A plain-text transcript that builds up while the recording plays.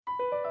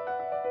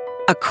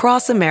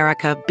Across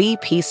America,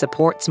 BP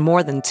supports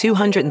more than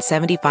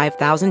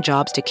 275,000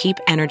 jobs to keep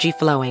energy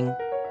flowing.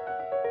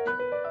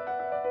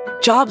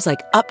 Jobs like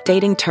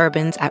updating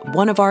turbines at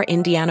one of our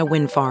Indiana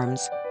wind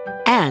farms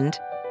and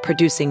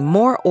producing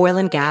more oil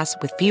and gas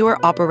with fewer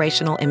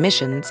operational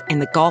emissions in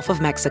the Gulf of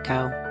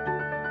Mexico.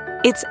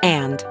 It's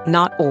and,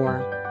 not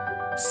or.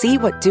 See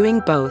what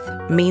doing both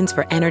means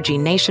for energy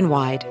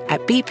nationwide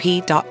at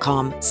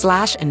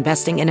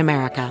bp.com/investing in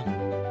America.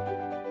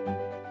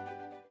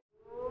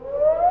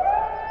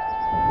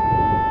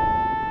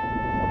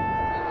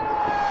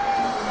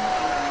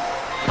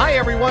 Hi,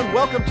 everyone.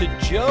 Welcome to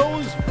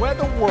Joe's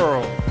Weather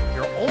World,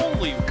 your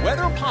only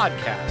weather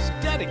podcast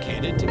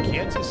dedicated to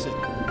Kansas City.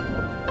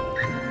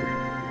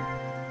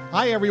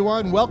 Hi,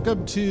 everyone.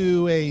 Welcome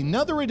to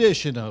another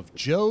edition of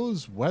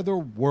Joe's Weather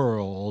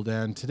World.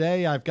 And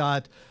today I've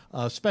got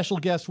a special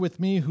guest with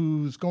me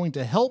who's going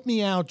to help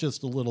me out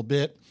just a little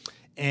bit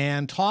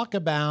and talk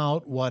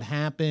about what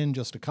happened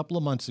just a couple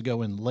of months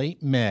ago in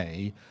late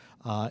May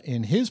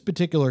in his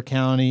particular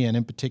county, and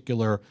in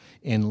particular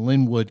in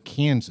Linwood,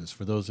 Kansas.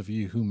 For those of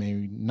you who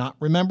may not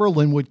remember,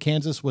 Linwood,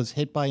 Kansas was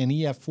hit by an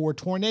EF4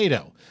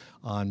 tornado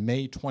on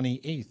May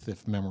 28th,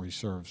 if memory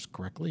serves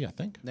correctly, I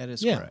think. That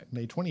is correct.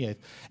 May 28th.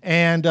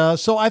 And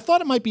so I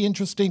thought it might be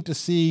interesting to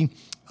see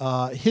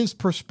his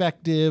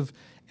perspective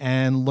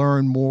and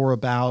learn more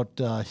about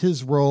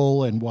his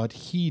role and what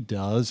he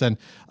does. And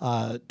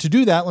to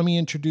do that, let me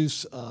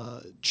introduce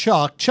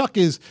Chuck. Chuck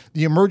is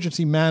the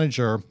emergency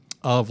manager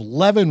of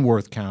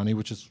Leavenworth County,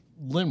 which is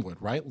Linwood,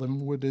 right?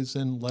 Linwood is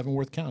in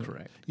Leavenworth County.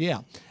 Correct.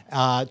 Yeah.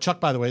 Chuck,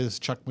 by the way, this is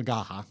Chuck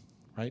McGaha,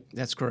 right?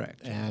 That's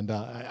correct. And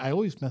I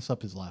always mess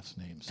up his last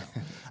name. So.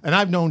 And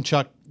I've known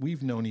Chuck,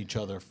 we've known each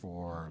other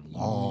for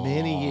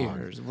many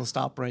years. We'll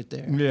stop right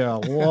there. Yeah,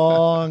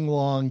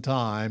 long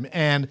time.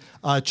 And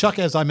Chuck,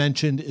 as I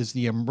mentioned, is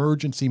the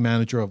emergency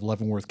manager of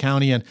Leavenworth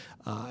County. And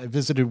I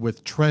visited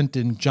with Trent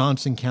in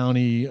Johnson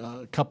County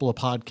a couple of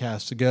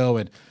podcasts ago.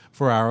 And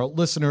for our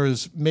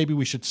listeners, maybe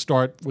we should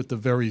start with the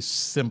very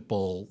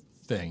simple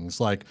things.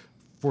 Like,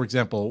 for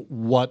example,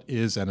 what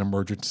is an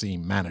emergency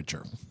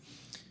manager?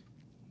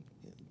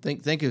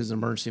 Think of as an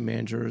emergency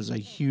manager as a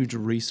huge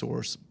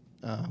resource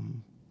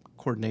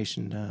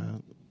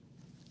coordination.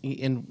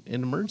 In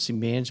emergency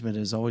management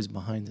is always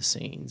behind the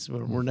scenes.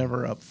 We're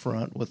never up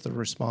front with the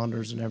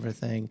responders and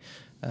everything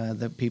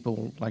that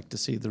people like to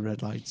see, the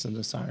red lights and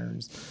the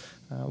sirens.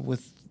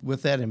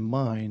 With that in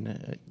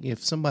mind,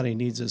 if somebody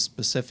needs a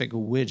specific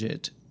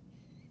widget,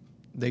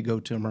 they go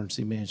to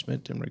emergency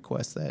management and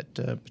request that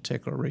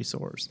particular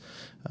resource.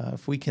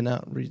 If we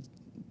cannot,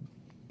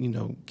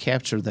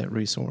 capture that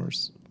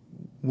resource,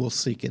 we'll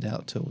seek it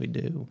out till we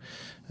do.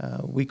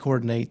 We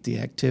coordinate the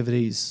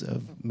activities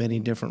of many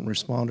different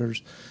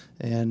responders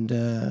and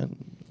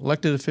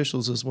elected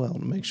officials as well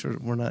to make sure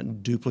we're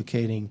not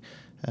duplicating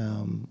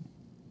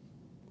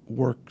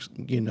work,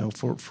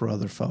 for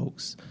other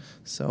folks.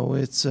 So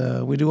it's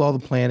we do all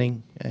the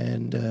planning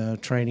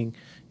and training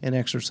and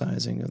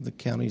exercising of the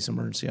county's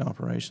emergency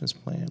operations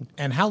plan.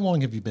 And how long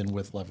have you been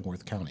with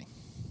Leavenworth County?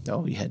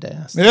 Oh, you had to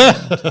ask. Yeah.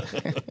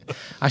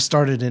 I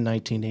started in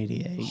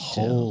 1988.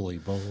 Holy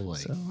moly.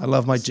 So I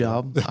love my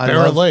job.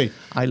 Apparently.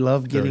 I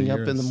love getting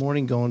up in the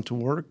morning, going to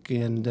work,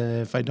 and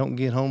if I don't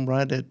get home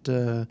right at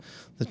the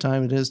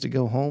time it is to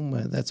go home,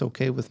 that's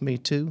okay with me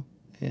too.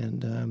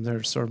 And I'm there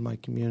to serve my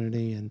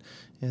community and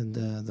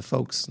the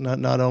folks,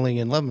 not only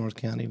in Leavenworth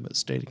County, but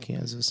state of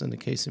Kansas and the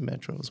KC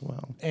Metro as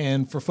well.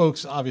 And for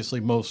folks, obviously,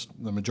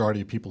 the majority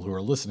of people who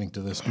are listening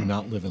to this do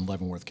not live in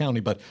Leavenworth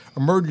County, but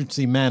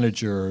emergency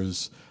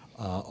managers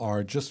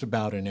are just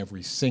about in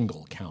every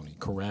single county,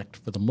 correct,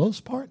 for the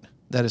most part?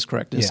 That is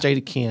correct. In the state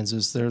of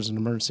Kansas, there's an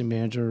emergency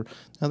manager.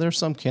 Now, there are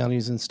some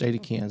counties in the state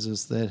of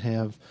Kansas that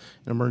have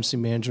an emergency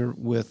manager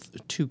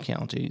with 2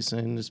 counties,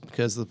 and it's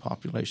because of the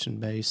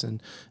population base,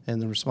 and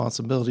the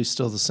responsibility is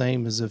still the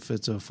same as if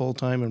it's a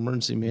full-time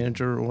emergency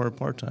manager or a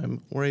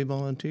part-time or a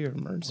volunteer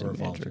emergency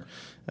manager.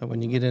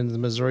 When you get into the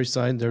Missouri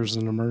side, there's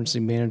an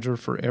emergency manager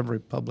for every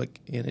public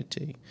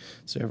entity.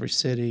 So every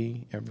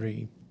city,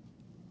 every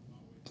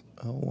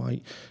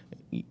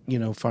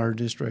fire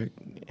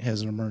district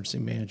has an emergency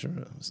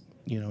manager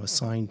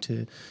assigned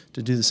to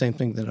do the same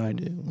thing that I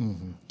do.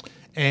 Mm-hmm.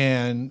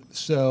 And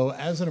so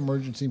as an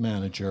emergency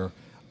manager,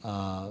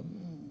 a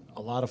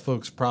lot of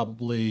folks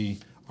probably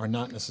are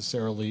not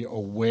necessarily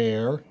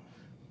aware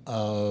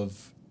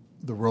of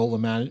the role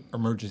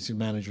emergency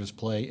managers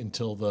play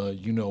until the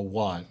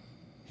you-know-what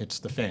hits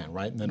the fan,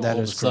 right? And then all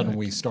of a sudden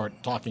we start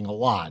talking a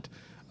lot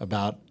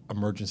about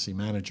emergency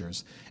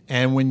managers.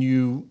 And when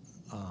you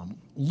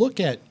look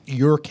at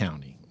your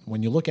county,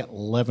 when you look at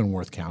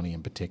Leavenworth County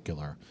in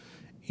particular,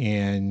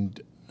 and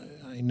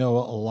I know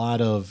a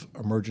lot of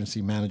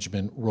emergency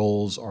management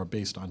roles are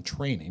based on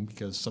training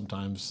because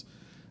sometimes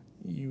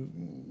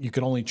you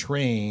can only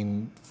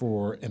train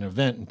for an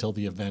event until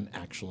the event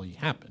actually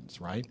happens,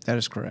 right? That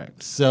is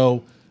correct.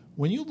 So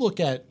when you look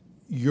at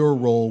your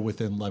role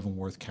within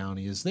Leavenworth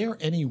County, is there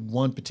any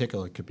one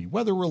particular, it could be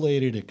weather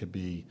related, it could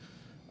be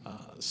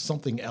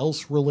something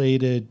else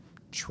related,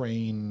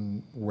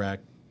 train, wreck,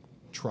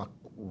 truck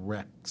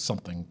wreck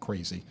something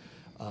crazy.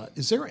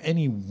 Is there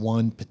any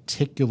one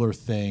particular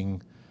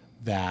thing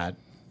that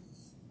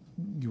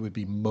you would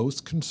be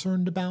most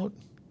concerned about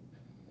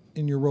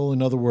in your role?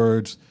 In other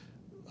words,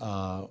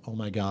 oh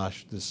my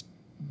gosh, this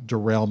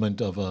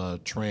derailment of a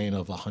train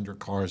of 100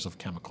 cars of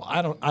chemical.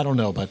 I don't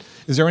know, but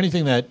is there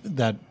anything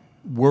that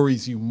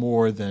worries you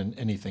more than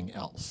anything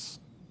else?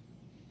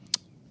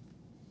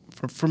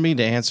 For me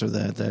to answer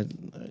that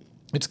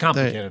it's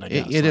complicated. I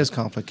guess it is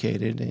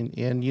complicated,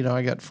 and you know,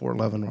 I got 4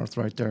 Leavenworth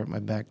right there at my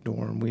back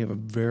door, and we have a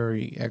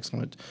very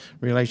excellent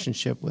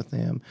relationship with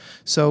them.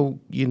 So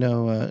you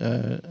know,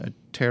 a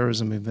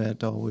terrorism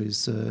event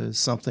always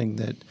something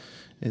that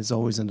is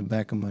always in the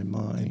back of my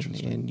mind.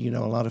 And you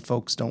know, a lot of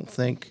folks don't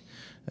think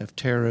of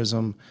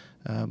terrorism,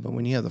 but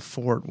when you have the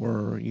fort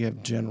where you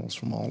have generals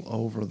from all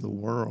over the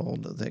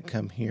world that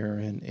come here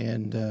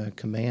and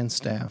command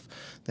staff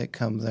that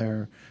come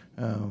there,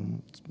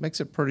 makes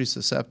it pretty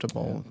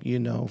susceptible, you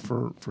know,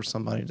 for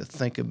somebody to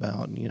think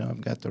about. You know,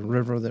 I've got the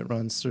river that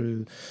runs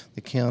through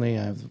the county.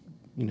 I have,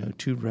 you know,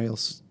 2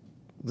 rails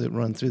that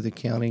run through the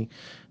county.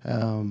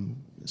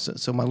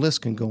 So my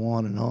list can go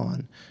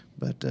on.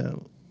 But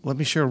let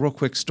me share a real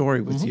quick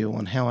story with you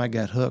on how I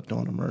got hooked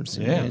on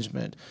emergency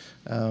management.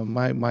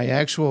 My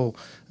actual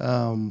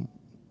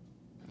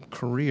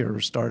career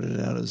started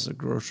out as a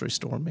grocery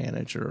store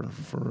manager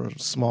for a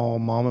small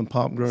mom and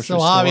pop grocery store.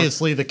 So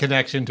obviously the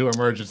connection to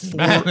emergency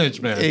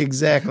management.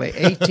 Exactly.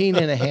 18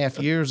 and a half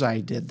years I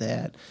did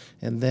that.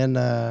 And then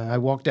I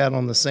walked out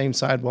on the same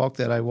sidewalk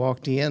that I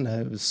walked in.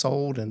 I was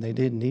sold, and they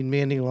didn't need me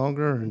any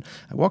longer. And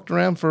I walked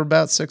around for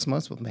about 6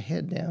 months with my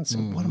head down. So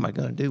what am I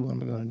going to do? What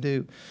am I going to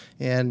do?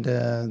 And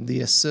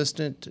the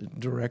assistant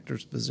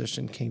director's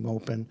position came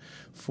open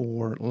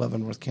for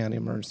Leavenworth County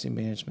Emergency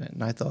Management.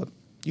 And I thought,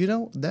 you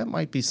know, that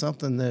might be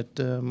something that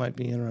might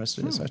be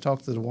interesting. So I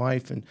talked to the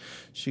wife, and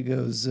she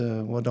goes,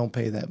 well, don't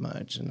pay that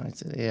much. And I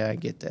said, yeah, I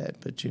get that.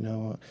 But, you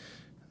know,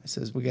 I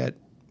says, we got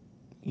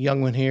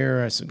young one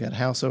here. I said, got a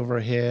house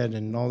overhead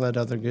and all that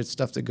other good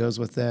stuff that goes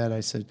with that. I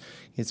said,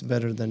 it's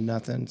better than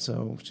nothing.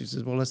 So she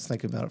says, well, let's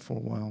think about it for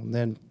a while. And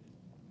then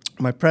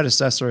my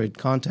predecessor had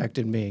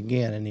contacted me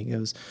again, and he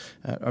goes,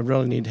 I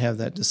really need to have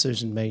that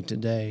decision made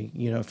today,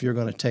 you know, if you're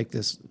going to take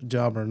this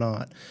job or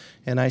not.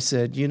 And I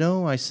said,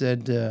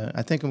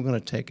 I think I'm going to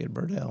take it,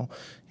 Burdell.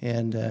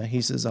 And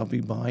he says, I'll be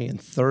by in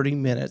 30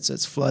 minutes.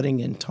 It's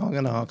flooding in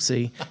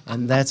Tonganoxie.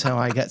 And that's how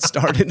I got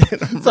started in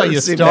emergency So you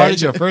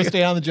started, your first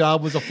day on the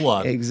job was a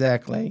flood.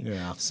 Exactly.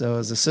 Yeah. So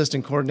as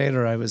assistant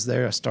coordinator, I was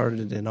there. I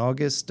started in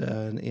August.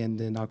 And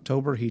in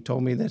October, he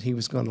told me that he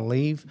was going to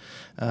leave.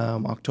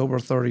 October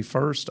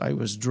 31st, I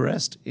was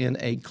dressed in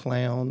a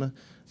clown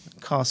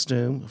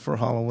costume for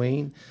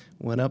Halloween.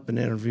 Went up and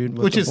interviewed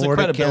with Which the is the Board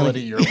of credibility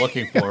County. you're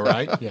looking for,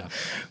 right? Yeah.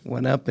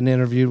 Went up and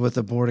interviewed with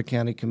the Board of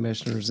County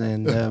Commissioners,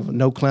 and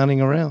no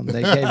clowning around.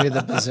 They gave me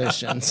the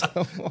position.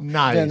 So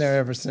Nice. Been there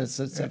ever since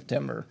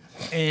September.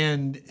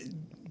 And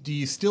do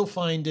you still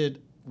find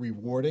it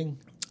rewarding?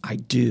 I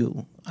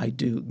do.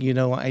 You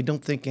know, I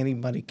don't think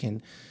anybody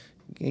can,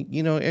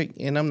 you know,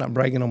 and I'm not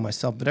bragging on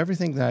myself, but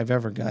everything that I've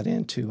ever got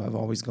into, I've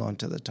always gone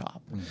to the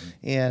top.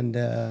 And,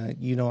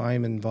 you know,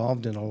 I'm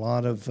involved in a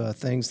lot of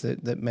things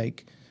that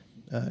make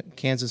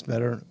Kansas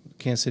better,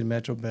 Kansas City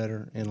Metro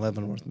better, and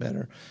Leavenworth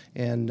better.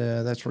 And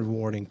that's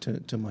rewarding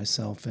to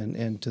myself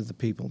and to the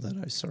people that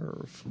I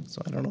serve.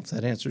 So I don't know if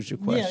that answers your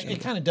question. Yeah,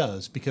 it kind of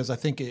does, because I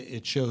think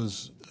it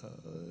shows,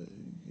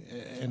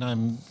 and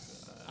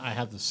I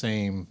have the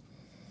same,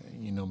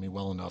 you know me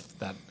well enough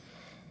that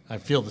I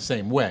feel the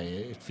same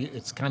way.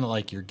 It's kind of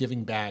like you're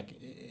giving back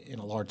in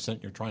a large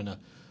sense. You're trying to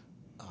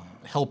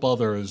help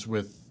others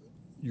with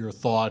your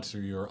thoughts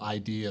or your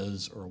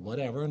ideas or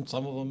whatever, and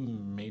some of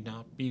them may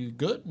not be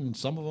good, and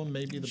some of them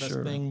may be the best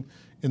thing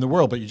in the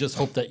world, but you just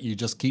hope that you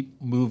just keep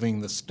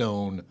moving the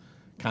stone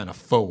kind of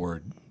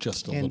forward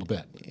just a little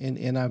bit.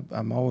 And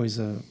I'm always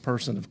a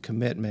person of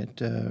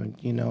commitment.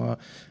 You know,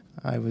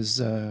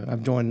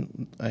 I've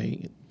joined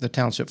the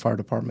Township Fire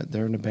Department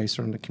there in the base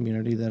or in the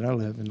community that I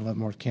live in,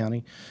 Leavenworth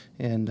County,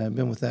 and I've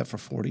been with that for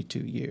 42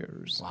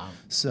 years. Wow.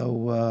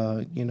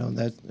 So, you know,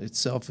 that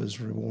itself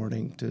is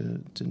rewarding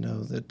to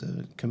know that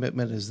the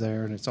commitment is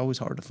there, and it's always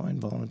hard to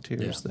find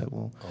volunteers that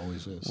will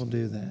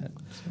do that.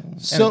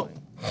 So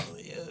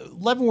anyway.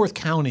 Leavenworth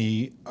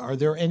County, are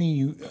there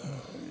any,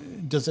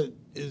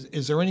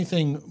 is there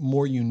anything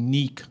more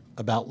unique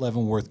about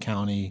Leavenworth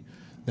County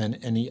than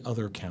any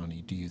other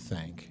county, do you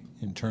think,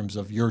 in terms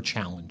of your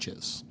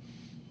challenges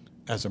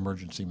as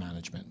emergency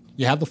management?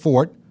 You have the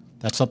fort.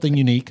 That's something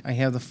unique. I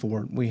have the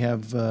fort. We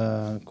have,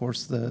 of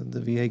course, the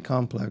VA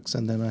complex,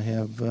 and then I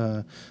have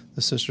the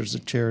Sisters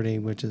of Charity,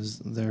 which is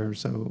there.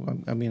 So,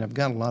 I mean, I've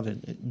got a lot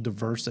of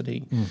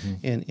diversity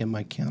in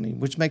my county,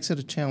 which makes it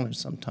a challenge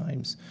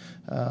sometimes.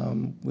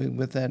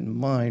 With that in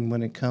mind,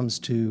 when it comes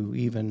to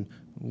even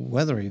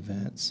weather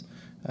events,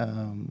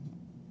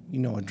 you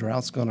know, a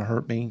drought's going to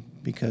hurt me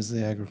because of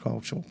the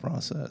agricultural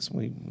process.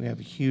 We have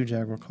a huge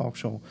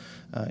agricultural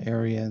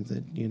area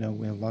that, you know,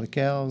 we have a lot of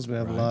cows, we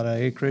have a lot of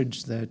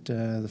acreage that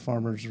the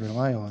farmers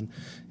rely on.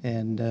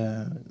 And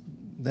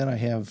then I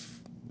have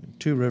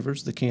two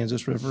rivers, the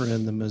Kansas River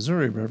and the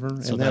Missouri River.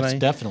 So and then that's I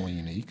definitely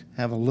unique.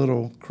 have a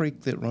little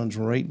creek that runs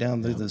right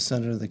down through the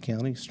center of the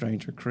county,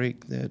 Stranger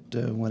Creek, that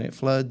when it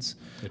floods,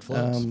 It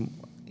floods.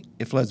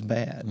 It floods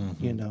bad.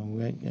 You know,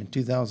 in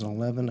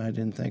 2011, I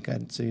didn't think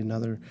I'd see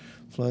another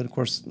flood. Of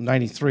course,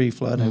 93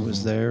 flood, I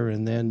was there,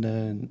 and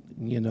then,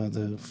 you know,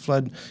 the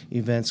flood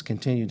events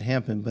continued to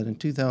happen. But in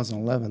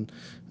 2011,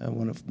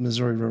 when the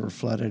Missouri River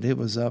flooded, it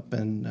was up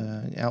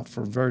and out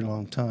for a very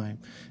long time.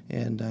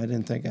 And I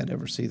didn't think I'd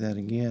ever see that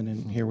again.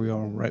 And here we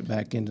are right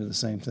back into the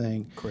same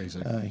thing.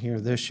 Crazy. Here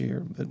this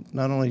year. But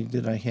not only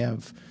did I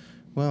have,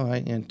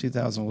 in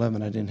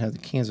 2011, I didn't have the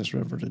Kansas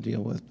River to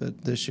deal with,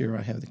 but this year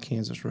I have the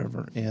Kansas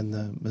River and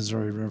the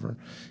Missouri River.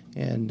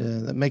 And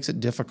that makes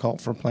it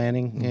difficult for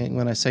planning. And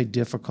when I say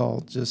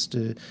difficult,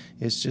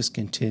 it's just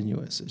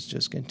continuous. It's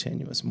just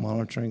continuous.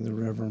 Monitoring the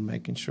river,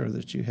 making sure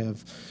that you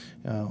have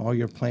all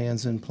your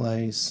plans in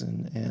place,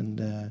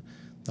 and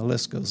the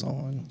list goes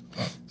on.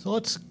 So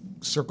let's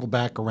circle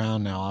back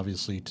around now,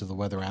 obviously, to the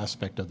weather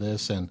aspect of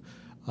this and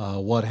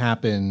what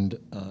happened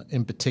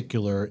in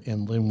particular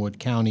in Linwood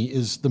County.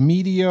 Is the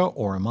media,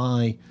 or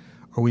are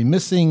we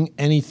missing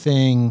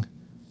anything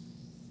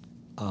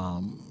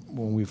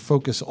when we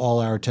focus all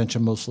our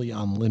attention mostly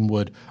on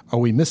Linwood? Are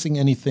we missing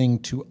anything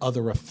to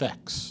other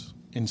effects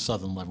in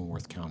southern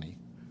Leavenworth County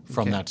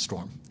from that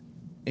storm?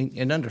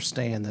 And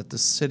understand that the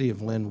city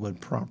of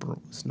Linwood proper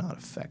was not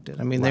affected.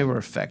 I mean, they were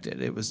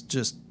affected. It was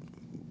just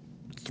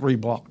 3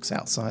 blocks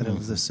outside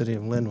of the city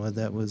of Linwood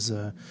that was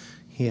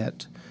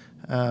hit.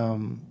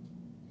 When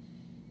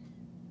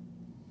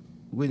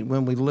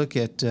we look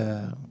at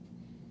southern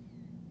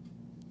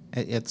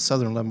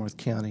Leavenworth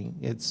County,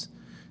 it's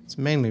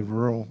mainly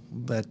rural,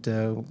 but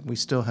we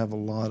still have a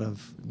lot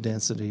of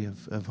density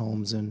of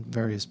homes in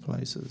various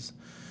places.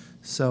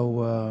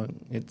 So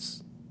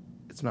it's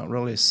not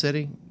really a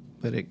city,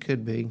 but it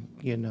could be,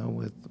 you know,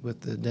 with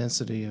the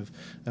density of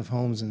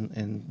homes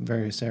in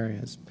various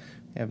areas.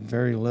 We have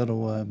very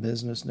little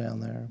business down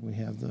there. We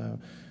have the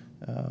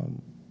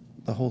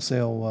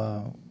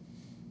wholesale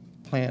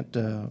plant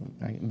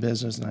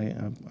business,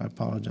 and I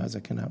apologize,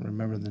 I cannot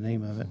remember the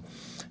name of it,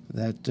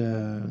 that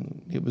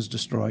it was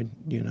destroyed,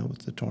 you know, with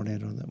the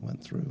tornado that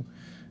went through.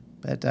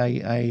 But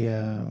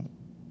I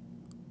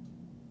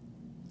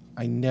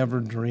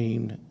never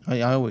dreamed,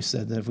 I always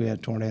said that if we had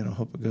a tornado, I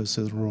hope it goes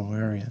to the rural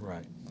area.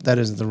 Right. That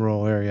isn't the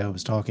rural area I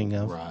was talking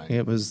of. Right.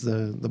 It was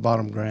the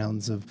bottom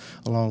grounds of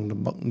along the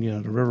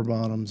river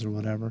bottoms or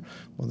whatever.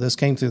 Well, this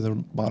came through the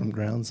bottom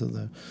grounds of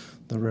the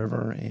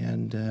river,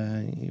 and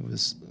it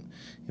was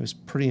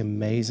pretty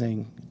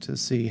amazing to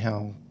see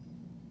how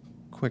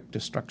quick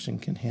destruction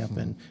can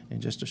happen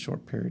in just a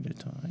short period of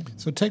time.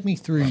 So take me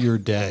through your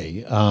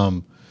day.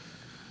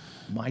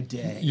 My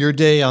day. Your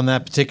day on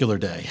that particular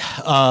day.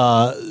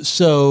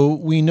 So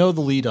we know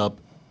the lead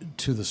up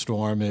to the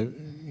storm,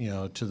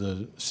 to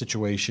the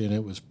situation.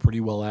 It was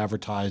pretty well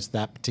advertised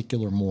that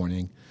particular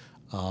morning.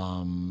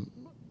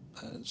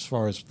 As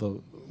far as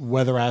the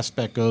weather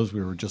aspect goes,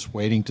 we were just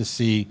waiting to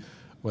see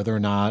whether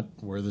or not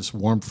where this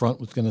warm front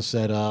was going to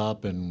set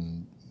up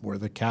and where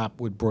the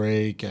cap would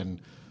break, and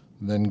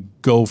then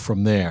go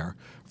from there.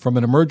 From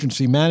an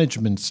emergency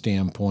management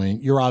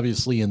standpoint, you're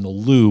obviously in the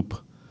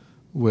loop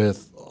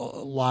with a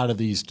lot of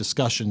these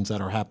discussions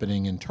that are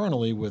happening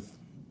internally with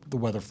the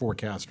weather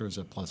forecasters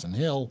at Pleasant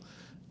Hill,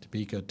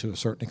 Topeka to a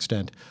certain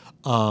extent.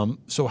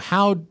 So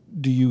how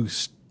do you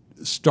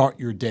start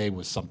your day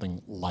with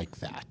something like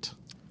that?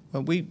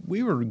 Well,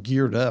 we were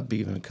geared up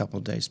even a couple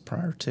of days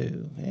prior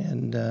to,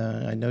 and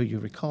I know you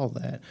recall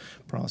that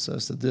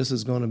process, that this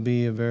is going to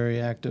be a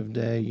very active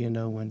day. You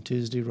know, when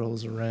Tuesday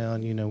rolls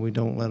around, you know, we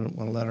don't want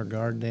to let our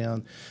guard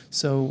down.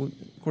 So,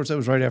 of course, that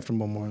was right after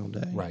Memorial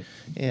Day. Right.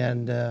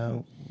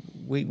 And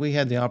we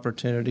had the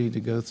opportunity to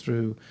go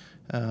through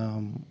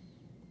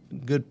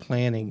good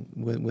planning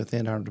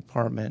within our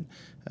department.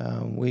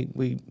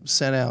 We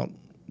sent out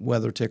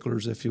weather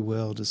ticklers, if you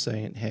will, to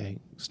saying, hey,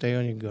 stay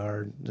on your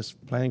guard, just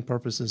planning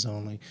purposes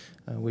only.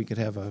 We could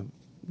have a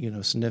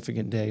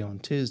significant day on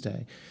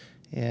Tuesday.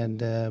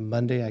 And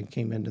Monday, I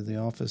came into the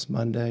office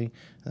Monday.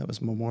 That was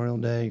Memorial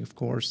Day, of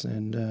course,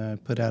 and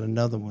put out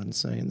another one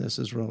saying this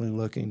is really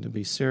looking to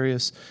be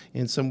serious.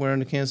 And somewhere in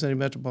the Kansas City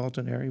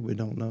metropolitan area, we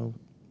don't know.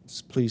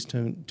 Please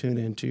tune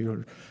into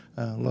your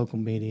local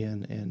media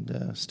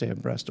and stay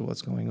abreast of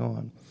what's going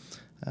on.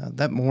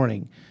 That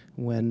morning,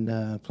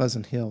 when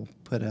Pleasant Hill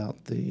put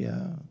out the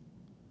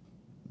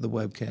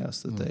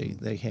webcast that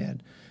they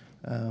had,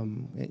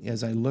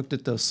 as I looked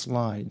at those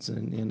slides,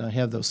 and I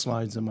have those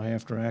slides in my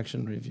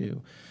after-action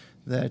review,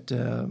 that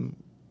the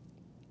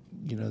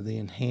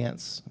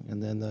enhance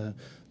and then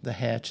the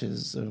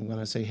hatches. And when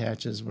I say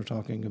hatches, we're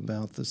talking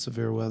about the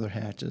severe weather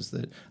hatches.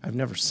 That I've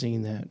never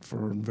seen that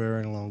for a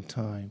very long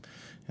time.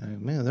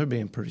 Man, they're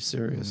being pretty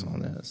serious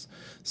on this.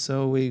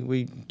 So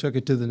we took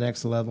it to the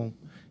next level.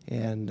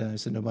 And I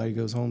said, nobody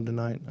goes home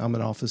tonight. I'm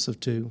an office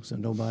of 2, so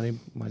nobody,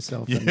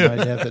 myself and my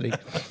deputy.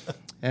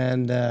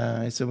 And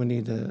I said we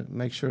need to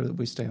make sure that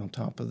we stay on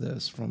top of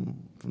this from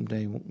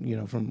day,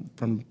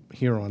 from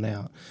here on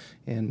out.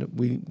 And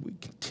we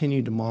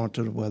continued to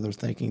monitor the weather,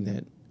 thinking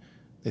that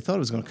they thought it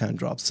was going to kind of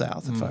drop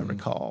south, if I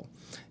recall.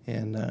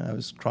 And I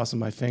was crossing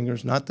my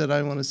fingers. Not that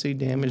I want to see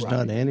damage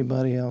done to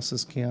anybody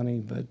else's county,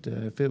 but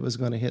if it was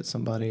going to hit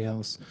somebody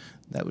else,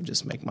 that would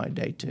just make my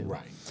day too.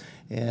 Right.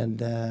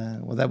 And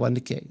well, that wasn't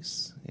the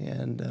case.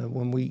 And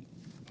when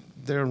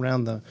they're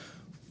around the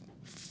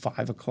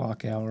 5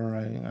 o'clock hour,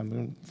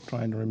 I'm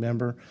trying to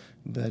remember,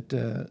 but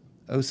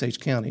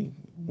Osage County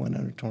went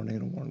under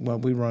tornado warning. Well,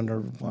 we were under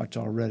watch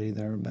already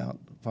there about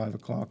 5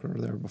 o'clock or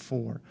there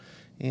before.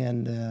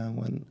 And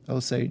when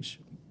Osage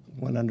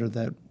went under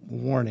that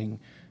warning,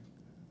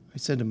 I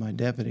said to my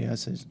deputy, I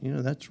said,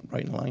 that's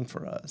right in line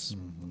for us.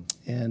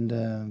 Mm-hmm. And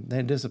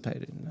they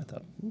dissipated, and I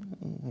thought,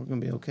 we're going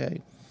to be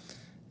okay.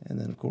 And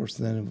then, of course,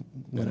 when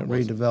it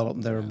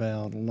redeveloped there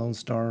about Lone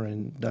Star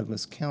and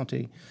Douglas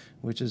County,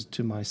 which is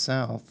to my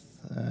south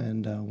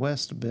and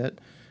west a bit,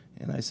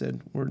 and I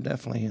said, we're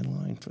definitely in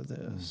line for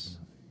this.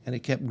 Mm-hmm. And it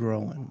kept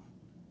growing.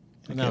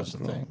 And that was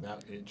the thing.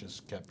 It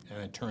just kept,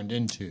 and it turned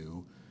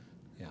into,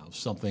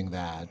 something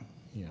that,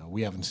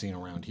 we haven't seen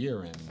around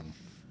here in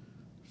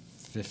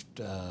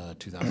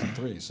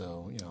 2003,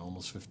 so,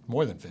 almost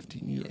more than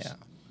 15 years. Yeah.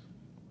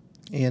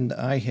 And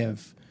I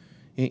have,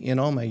 in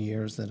all my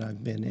years that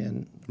I've been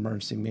in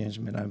emergency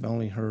management, I've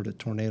only heard a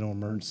tornado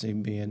emergency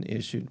being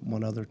issued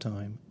one other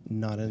time,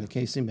 not in the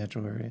KC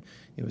metro area.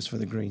 It was for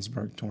the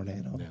Greensburg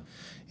tornado. Yeah.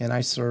 And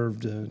I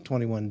served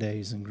 21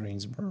 days in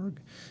Greensburg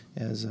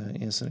as an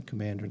incident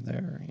commander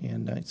there.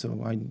 And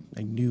so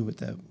I knew what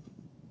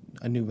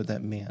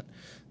that meant,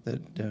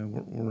 that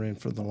we're in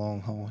for the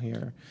long haul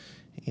here.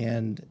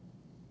 And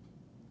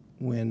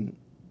when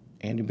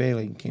Andy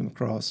Bailey came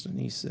across and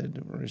he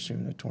said, we're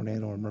issuing a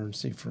tornado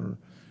emergency for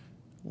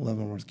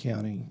Leavenworth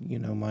County,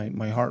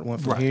 my heart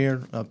went from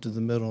here up to the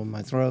middle of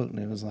my throat, and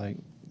it was like,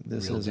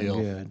 this Real isn't deal.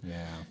 good.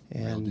 Yeah.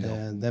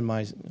 And then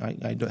I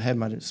had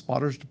my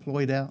spotters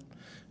deployed out.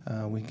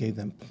 We gave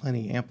them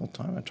ample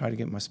time. I tried to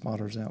get my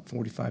spotters out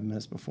 45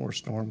 minutes before a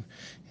storm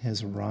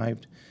has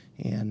arrived.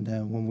 And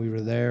when we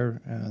were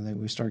there,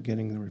 we started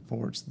getting the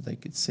reports that they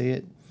could see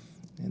it.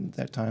 And at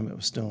that time, it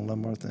was still in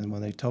Leavenworth. And when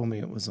they told me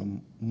it was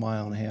 1.5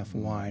 miles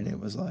wide, it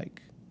was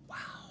like, wow.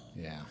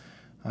 Yeah.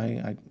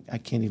 I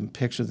can't even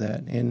picture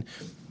that. And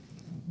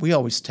we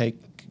always take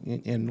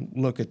and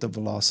look at the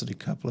velocity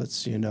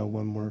couplets,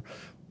 when we're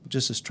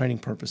just as training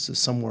purposes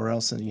somewhere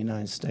else in the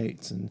United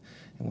States. And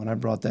when I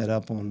brought that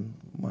up on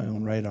my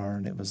own radar,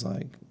 and it was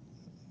like,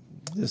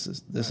 this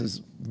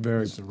is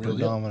very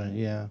predominant.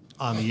 Yeah.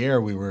 On the air,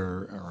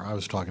 I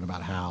was talking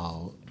about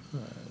how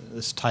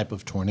this type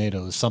of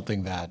tornado is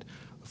something that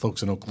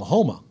folks in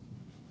Oklahoma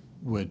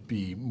would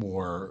be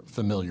more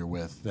familiar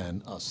with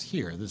than us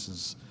here. This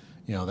is,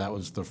 that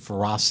was the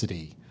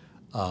ferocity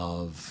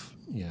of,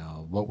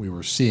 what we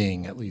were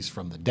seeing, at least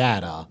from the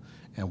data,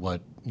 and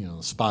what,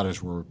 the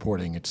spotters were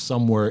reporting. It's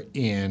somewhere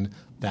in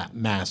that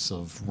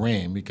massive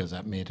rain, because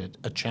that made it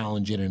a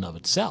challenge in and of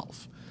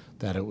itself,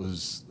 that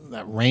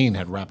rain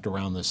had wrapped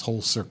around this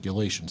whole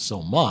circulation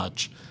so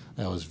much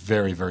that it was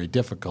very, very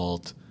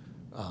difficult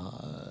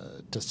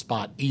to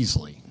spot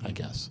easily, I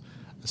guess,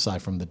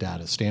 aside from the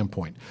data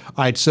standpoint.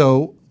 All right,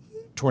 so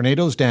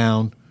tornado's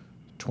down.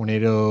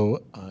 Tornado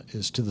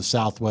is to the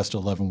southwest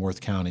of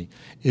Leavenworth County.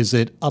 Is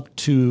it up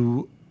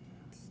to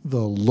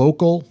the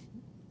local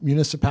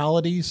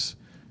municipalities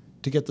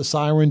to get the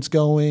sirens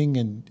going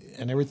and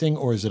everything,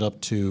 or is it up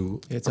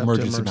to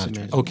emergency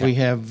management? Okay.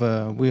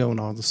 We own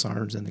all the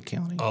sirens in the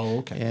county. Oh,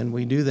 okay. And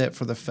we do that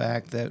for the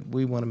fact that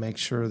we want to make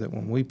sure that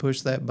when we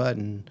push that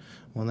button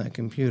on that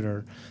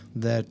computer,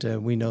 that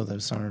we know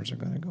those sirens are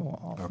going to go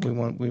off. Okay. We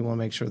want to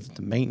make sure that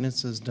the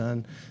maintenance is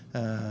done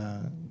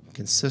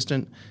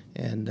consistent,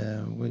 and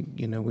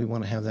we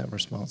want to have that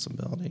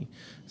responsibility.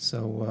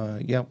 So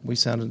we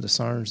sounded the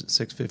sirens at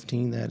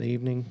 6:15 that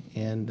evening,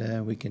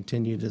 and we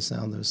continue to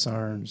sound those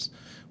sirens.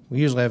 We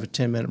usually have a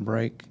 10-minute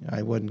break.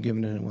 I wasn't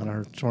giving it when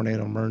our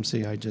tornado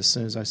emergency. As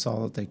soon as I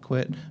saw that they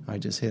quit, I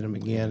just hit them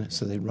again.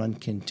 So they run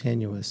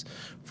continuous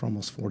for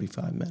almost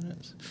 45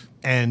 minutes.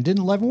 And in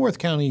Leavenworth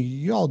County,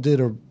 you all did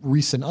a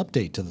recent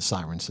update to the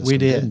siren system. We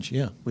did. Didn't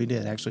you? Yeah. We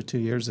did. Actually, 2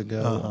 years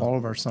ago, all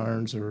of our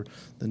sirens are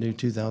the new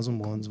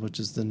 2001s, which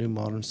is the new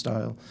modern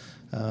style.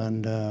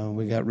 And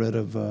we got rid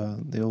of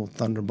the old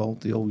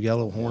Thunderbolt, the old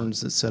yellow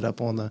horns that set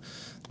up on the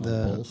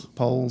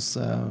poles.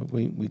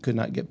 We could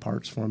not get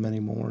parts for them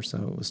anymore, so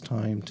it was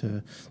time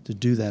to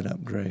do that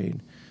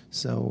upgrade.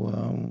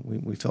 So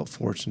we felt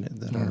fortunate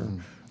that our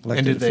elected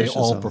And did they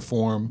officials, all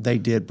perform? They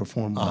did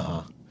perform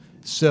well.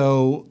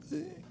 So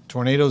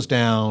tornado's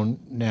down,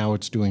 now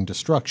it's doing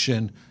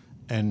destruction,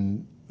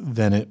 and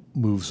then it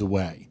moves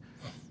away.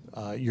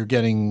 You're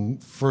getting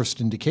first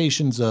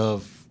indications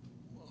of,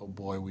 oh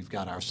boy, we've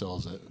got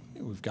ourselves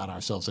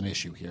an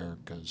issue here,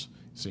 because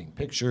seeing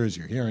pictures,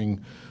 you're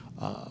hearing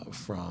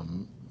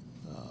from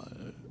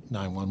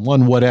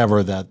 911,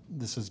 whatever, that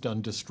this has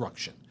done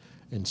destruction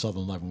in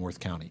southern Leavenworth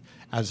County.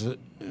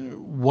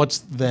 What's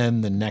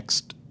then the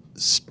next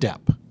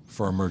step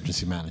for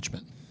emergency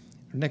management?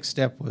 Our next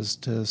step was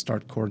to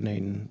start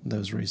coordinating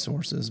those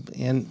resources,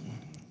 and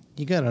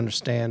you got to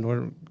understand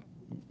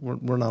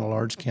we're not a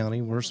large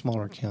county; we're a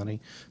smaller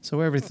county. So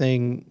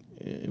everything,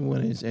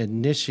 when it's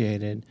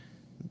initiated,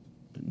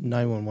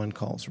 911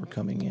 calls were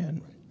coming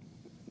in,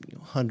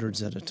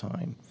 hundreds at a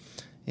time,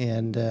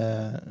 and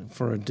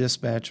for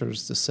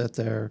dispatchers to sit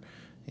there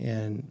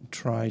and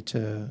try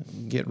to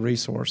get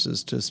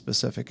resources to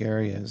specific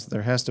areas,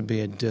 there has to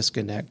be a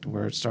disconnect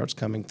where it starts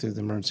coming through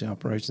the Emergency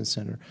Operations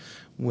Center.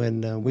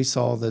 When we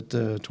saw that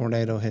the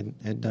tornado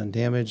had done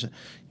damage,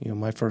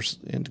 my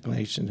first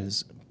inclination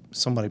is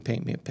somebody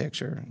paint me a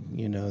picture.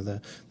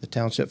 The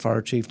township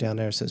fire chief down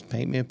there says,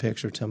 paint me a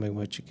picture, tell me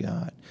what you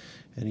got.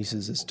 And he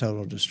says it's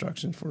total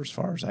destruction for as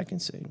far as I can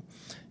see.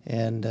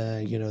 And,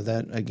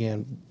 that,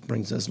 again,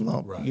 brings us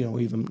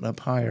even up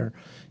higher.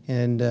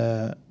 And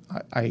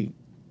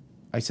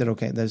I said,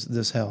 okay,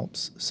 this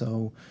helps.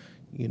 So,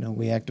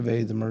 we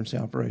activated the Emergency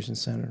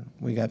Operations Center.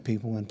 We got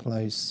people in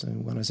place.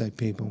 And when I say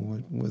people,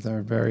 with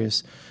our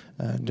various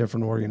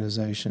different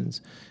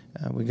organizations,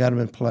 we got them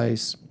in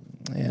place.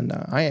 And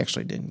I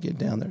actually didn't get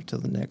down there till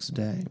the next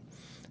day.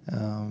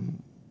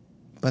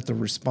 But the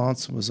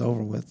response was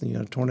over with.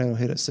 Tornado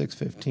hit at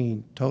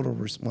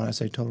 6:15. When I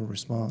say total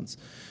response,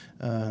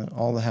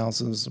 all the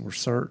houses were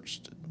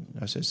searched.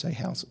 I should say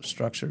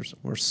structures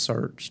were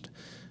searched.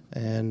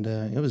 And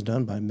it was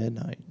done by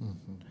midnight.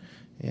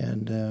 Mm-hmm.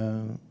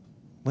 And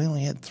we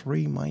only had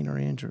 3 minor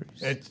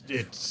injuries.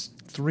 It's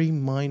 3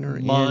 minor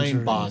injuries.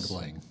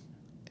 Mind-boggling.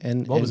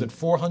 And what was it,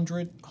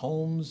 400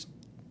 homes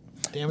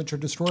damaged or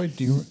destroyed?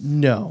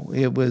 No,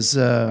 it was,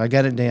 I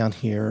got it down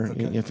here,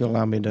 okay, if you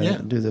allow me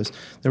to do this.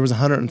 There was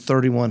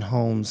 131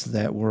 homes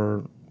that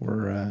were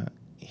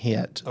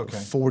hit. Okay.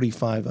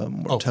 45 of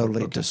them were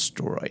totally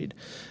destroyed.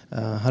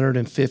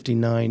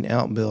 159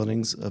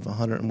 outbuildings of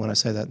 100, and when I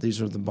say that,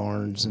 these are the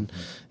barns and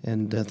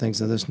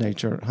things of this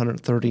nature.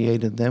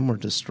 138 of them were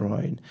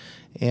destroyed.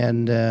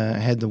 And I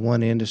had the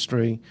one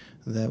industry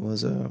that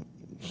was a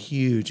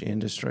huge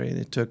industry.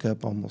 It took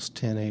up almost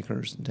 10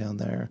 acres down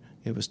there.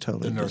 It was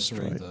totally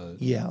destroyed.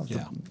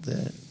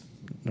 The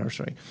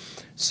nursery.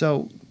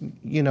 So,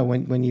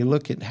 when you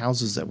look at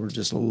houses that were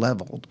just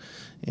leveled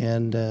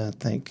and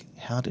think,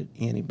 how did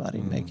anybody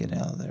make it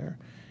out of there?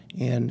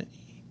 And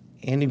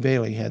Andy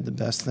Bailey had the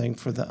best thing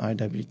for the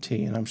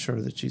IWT, and I'm sure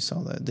that you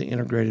saw that, the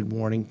Integrated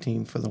Warning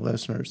Team for the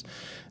listeners.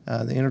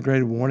 The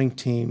Integrated Warning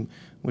Team,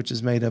 which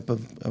is made up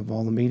of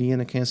all the media in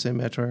the Kansas City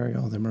metro area,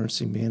 all the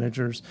emergency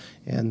managers,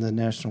 and the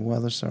National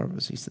Weather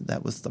Service. He said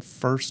that was the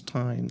first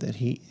time that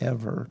he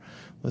ever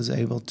was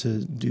able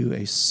to do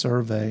a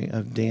survey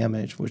of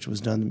damage, which was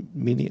done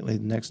immediately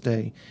the next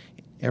day.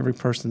 Every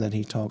person that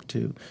he talked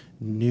to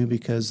knew,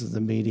 because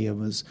the media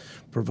was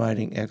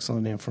providing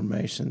excellent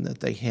information, that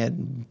they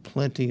had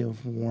plenty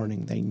of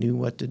warning. They knew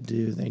what to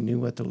do. They knew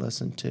what to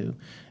listen to.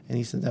 And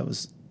he said that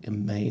was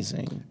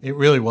amazing. It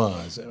really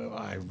was.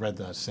 I read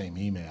that same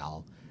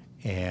email,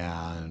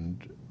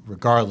 and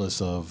regardless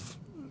of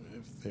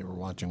if they were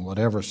watching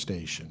whatever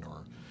station or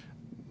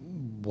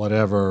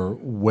whatever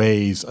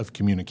ways of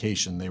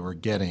communication they were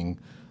getting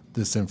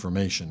this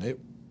information, it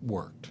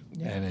worked.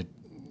 Yeah. And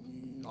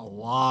a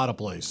lot of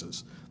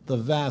places, the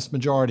vast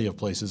majority of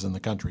places in the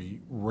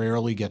country,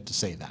 rarely get to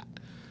say that.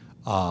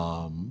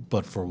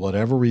 But for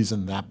whatever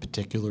reason, that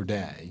particular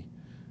day,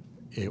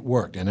 it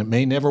worked. And it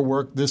may never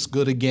work this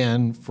good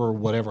again for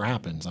whatever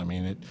happens. I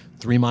mean,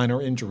 3 minor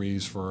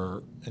injuries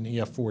for an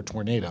EF4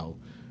 tornado,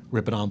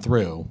 rip it on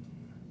through.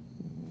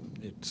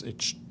 It's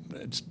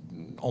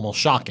almost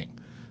shocking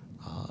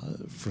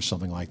for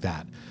something like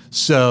that.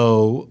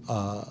 So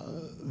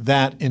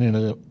that in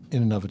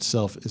and of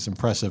itself is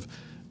impressive.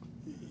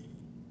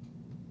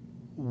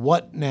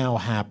 What now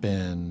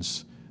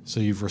happens?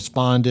 So you've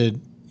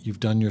responded, you've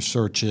done your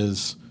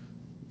searches,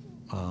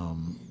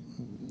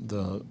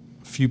 the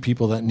few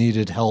people that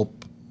needed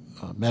help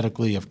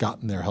medically have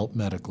gotten their help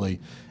medically,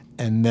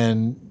 and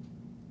then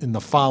in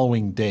the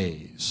following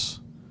days,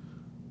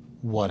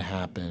 what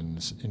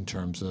happens in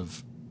terms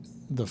of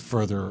the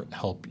further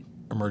help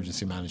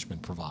emergency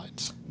management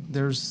provides?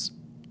 There's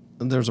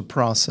a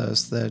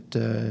process that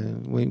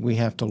we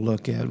have to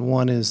look at.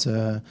 One is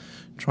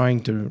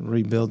trying to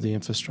rebuild the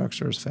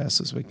infrastructure as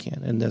fast as we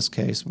can. In this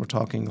case, we're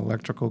talking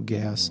electrical,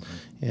 gas,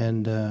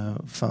 and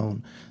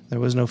phone. There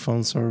was no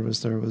phone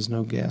service, there was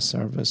no gas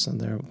service, and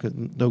there was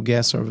no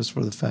gas service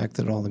for the fact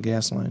that all the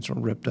gas lines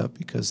were ripped up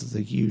because of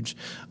the huge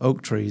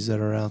oak trees that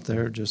are out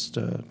there, just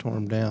tore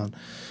them down.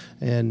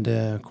 And,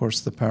 of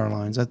course, the power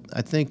lines.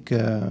 I think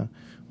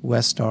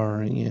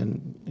Westar,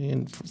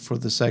 and for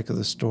the sake of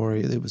the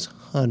story, there was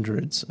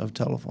hundreds of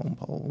telephone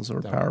poles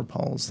or power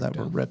poles that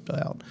were ripped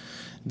out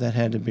that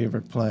had to be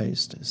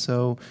replaced.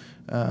 So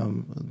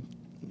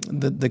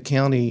the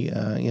county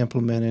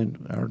implemented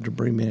our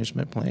debris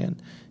management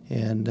plan,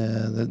 and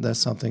that's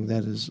something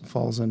that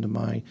falls into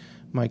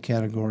my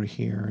category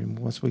here. And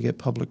once we get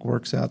Public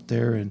Works out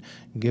there and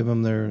give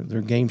them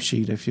their game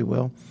sheet, if you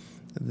will,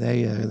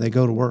 they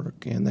go to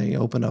work and they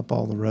open up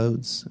all the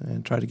roads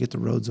and try to get the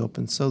roads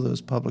open so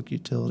those public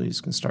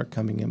utilities can start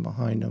coming in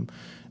behind them.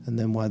 And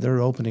then while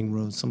they're opening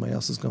roads, somebody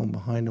else is going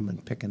behind them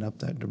and picking up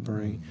that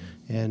debris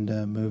and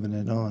moving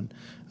it on.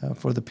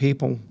 For the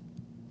people,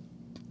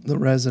 the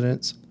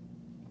residents,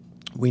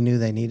 we knew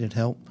they needed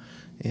help,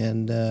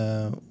 and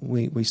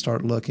we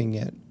start looking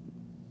at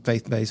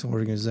faith-based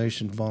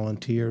organization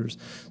volunteers.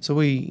 So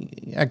we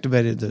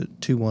activated the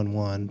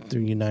 211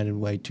 through United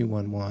Way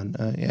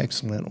 211,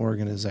 excellent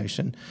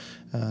organization.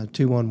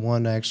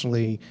 211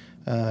 actually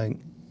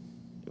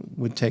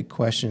would take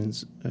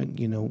questions,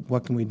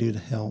 what can we do to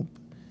help?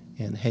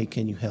 And, hey,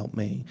 can you help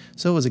me?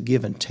 So it was a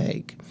give and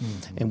take.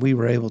 And we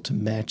were able to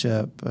match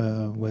up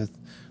with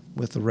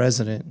the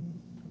resident,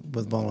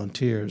 with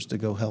volunteers to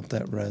go help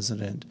that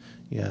resident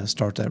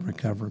start that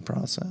recovery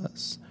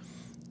process.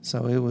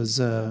 So it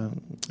was a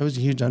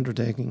huge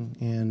undertaking,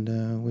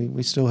 and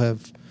we still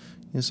have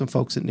some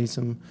folks that need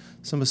some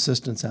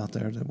assistance out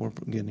there that we're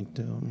getting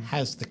to them.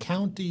 Has the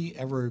county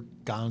ever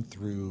gone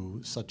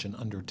through such an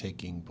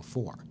undertaking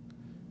before?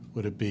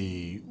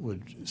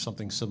 Would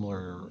something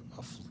similar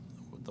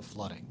with the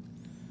flooding?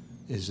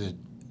 Is it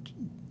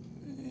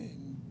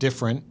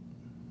different?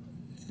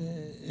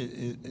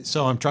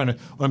 So what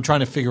I'm trying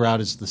to figure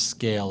out is the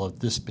scale of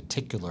this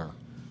particular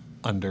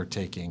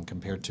undertaking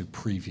compared to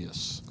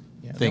previous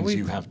things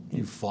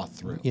you've fought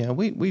through. Yeah,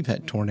 we've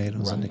had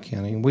tornadoes in the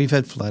county. We've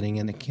had flooding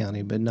in the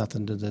county, but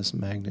nothing to this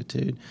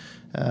magnitude.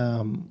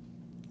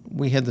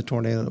 We had the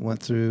tornado that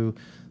went through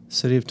the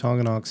city of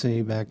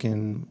Tonganoxie back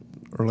in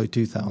early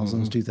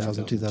 2000s,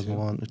 2000,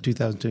 2001,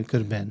 2002, it could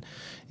have been.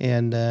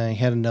 And I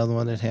had another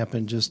one that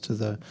happened just to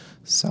the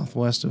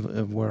southwest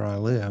of where I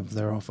live.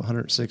 They're off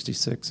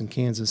 166 and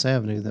Kansas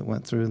Avenue that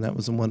went through, and that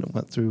was the one that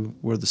went through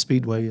where the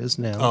Speedway is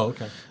now. Oh,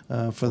 okay.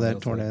 For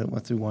that tornado that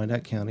went through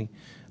Wyandotte County.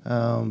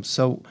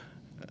 So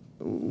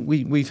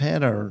we've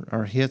had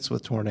our hits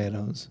with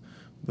tornadoes,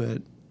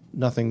 but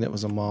nothing that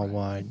was a mile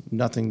wide,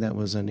 nothing that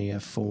was an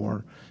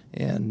EF4.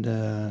 And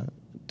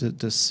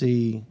to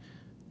see...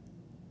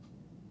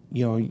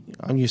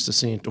 I'm used to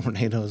seeing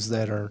tornadoes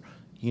that are,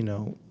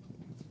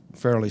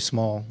 fairly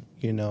small,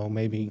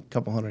 maybe a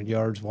couple hundred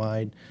yards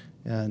wide,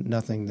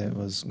 nothing that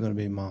was going to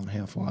be a mile and a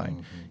half wide.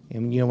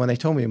 And, when they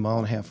told me a mile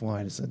and a half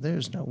wide, I said,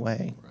 there's no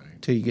way.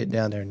 Till you get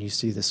down there and you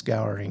see the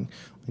scouring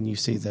and you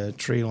see the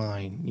tree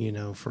line,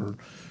 for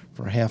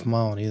a half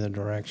mile in either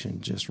direction,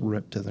 just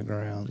ripped to the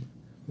ground.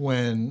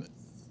 When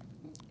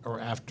or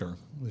after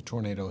the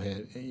tornado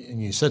hit,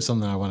 and you said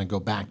something I want to go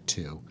back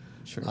to,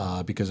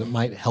 Sure. Because it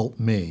might help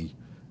me.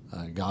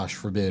 Gosh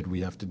forbid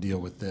we have to deal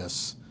with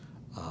this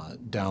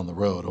down the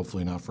road,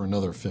 hopefully not for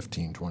another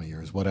 15, 20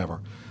 years,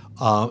 whatever.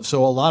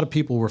 So a lot of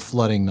people were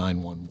flooding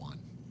 911.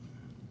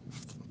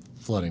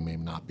 Flooding may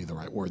not be the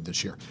right word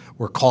this year.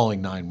 We're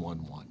calling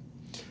 911.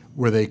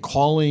 Were they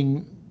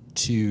calling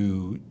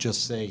to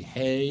just say,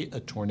 hey, a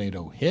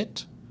tornado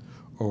hit?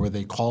 Or were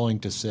they calling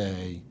to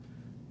say,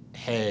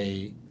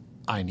 hey,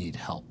 I need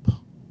help?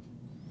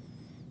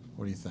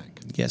 What do you think?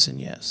 Yes and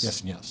yes.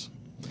 Yes and yes.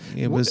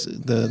 It was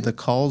the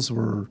calls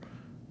were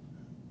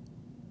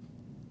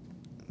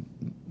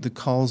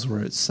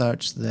at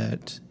such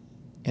that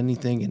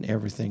anything and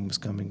everything was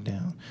coming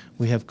down.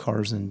 We have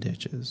cars in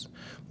ditches.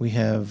 We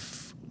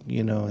have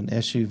an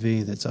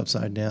SUV that's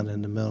upside down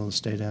in the middle of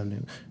State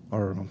Avenue,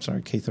 or I'm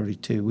sorry,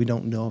 K32. We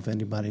don't know if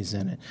anybody's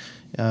in it.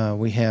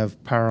 We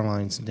have power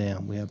lines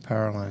down. We have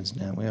power lines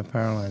down. We have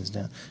power lines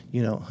down.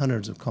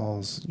 Hundreds of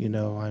calls.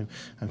 I'm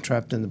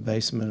trapped in the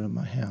basement of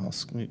my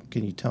house.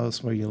 Can you tell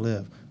us where you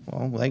live?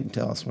 Well, they can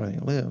tell us where they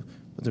live,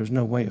 but there's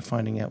no way of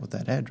finding out what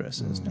that address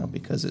is now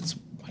because it's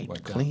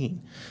wiped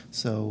clean.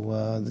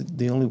 So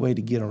the only way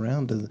to get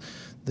around to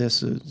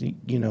this is,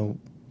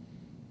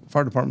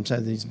 fire departments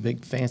have these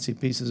big fancy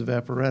pieces of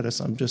apparatus.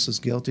 I'm just as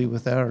guilty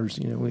with ours.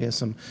 We have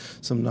some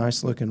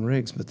nice looking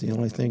rigs, but the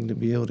only thing to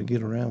be able to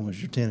get around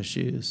was your tennis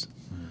shoes.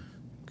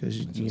 Because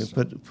you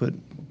put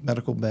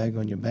medical bag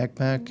on your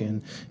backpack,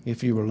 and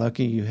if you were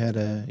lucky, you had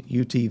a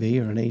UTV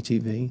or an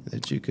ATV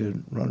that you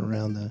could run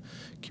around the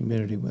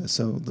community with.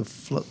 So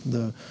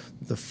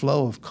the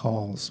flow of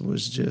calls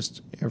was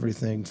just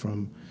everything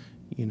from,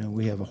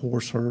 we have a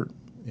horse hurt,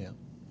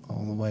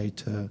 all the way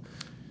to.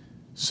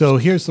 So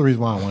here's the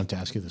reason why I wanted to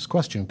ask you this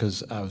question,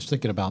 because I was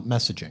thinking about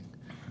messaging,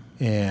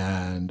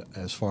 and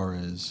as far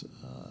as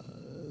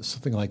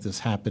something like this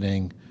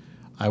happening,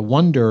 I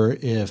wonder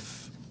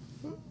if,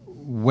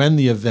 when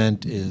the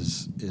event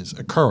is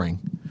occurring,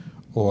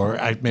 or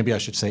maybe I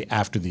should say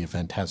after the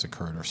event has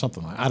occurred or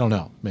something like that. I don't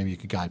know. Maybe you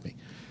could guide me.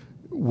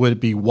 Would it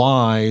be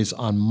wise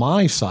on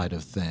my side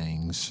of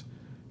things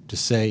to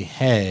say,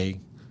 hey,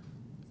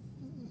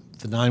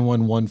 the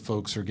 911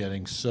 folks are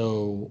getting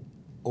so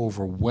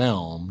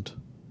overwhelmed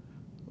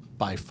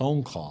by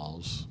phone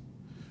calls.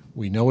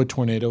 We know a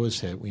tornado has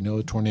hit. We know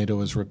a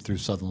tornado has ripped through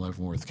southern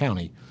Leavenworth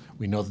County.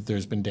 We know that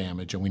there's been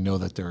damage, and we know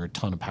that there are a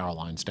ton of power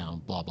lines down,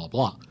 blah, blah,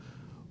 blah.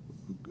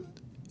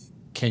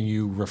 Can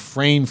you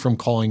refrain from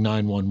calling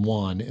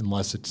 911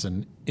 unless it's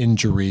an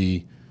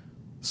injury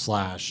 /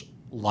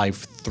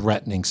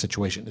 life-threatening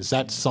situation. Is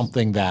that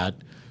something that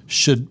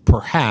should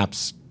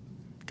perhaps,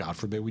 God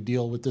forbid we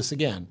deal with this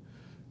again,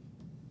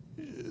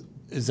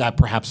 is that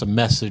perhaps a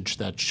message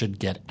that should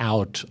get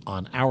out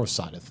on our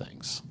side of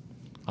things,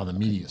 on the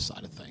media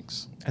side of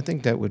things? I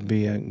think that would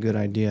be a good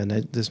idea, and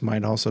this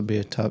might also be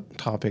a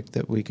topic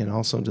that we can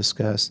also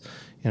discuss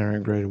in our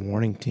integrated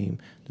warning team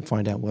to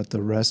find out what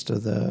the rest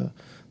of the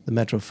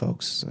Metro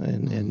folks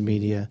and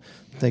media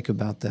think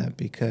about that,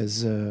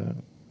 because I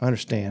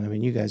understand. I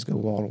mean, you guys go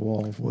wall to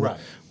wall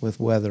with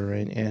weather,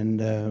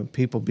 and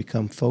people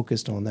become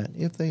focused on that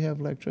if they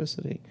have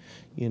electricity.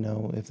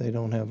 If they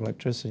don't have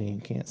electricity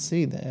and can't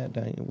see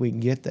that, we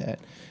get that.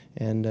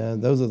 And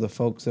those are the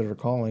folks that are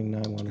calling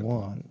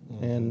 911,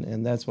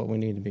 and that's what we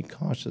need to be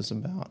cautious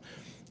about.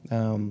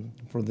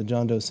 For the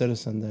John Doe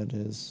citizen that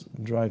is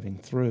driving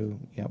through,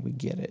 yeah, we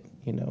get it.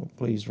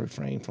 Please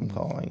refrain from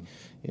calling.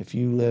 If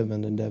you live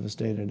in a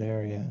devastated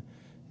area,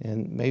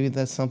 and maybe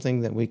that's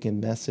something that we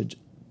can message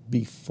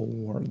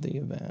before the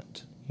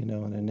event, in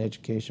an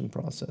education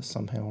process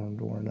somehow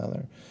or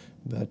another.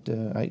 But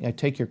I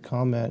take your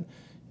comment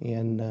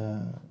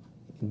in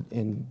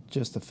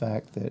just the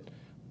fact that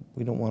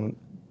we don't want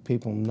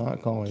people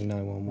not calling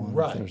 911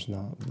 Right. if there's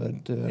not.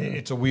 But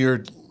It's a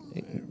weird...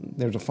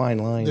 there's a fine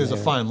line There's there.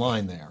 a fine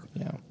line there.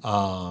 Yeah.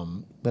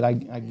 But I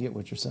get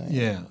what you're saying.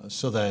 Yeah,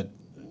 so that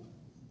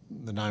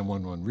the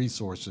 911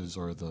 resources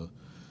or the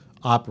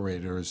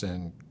operators,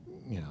 and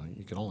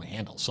you can only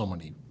handle so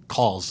many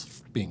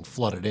calls being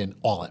flooded in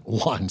all at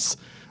once,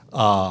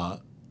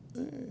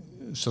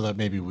 so that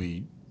maybe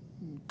we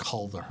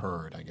cull the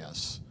herd, I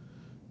guess,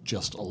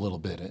 just a little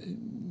bit.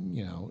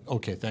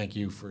 Okay, thank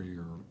you for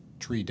your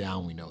tree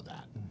down. We know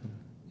that.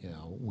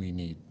 We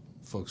need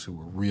folks who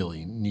are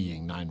really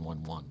needing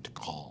 911 to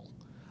call.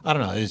 I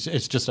don't know.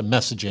 It's just a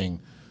messaging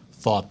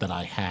thought that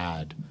I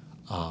had,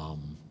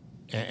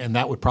 and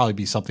that would probably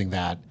be something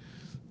that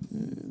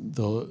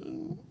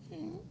the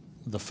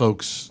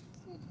folks,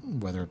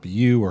 whether it be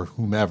you or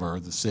whomever,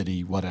 the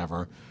city,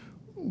 whatever,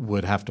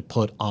 would have to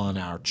put on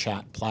our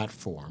chat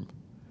platform.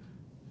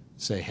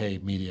 Say, hey,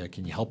 media,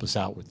 can you help us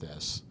out with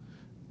this?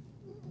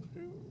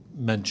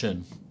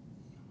 Mention,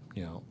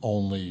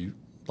 only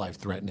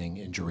life-threatening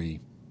injury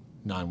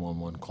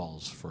 911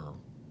 calls for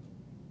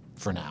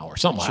now or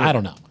something. Sure. I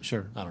don't know.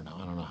 Sure. I don't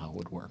know how it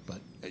would work, but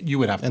you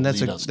would have to And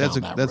lead us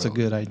down that that's a road.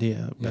 good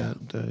idea Yeah.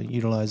 about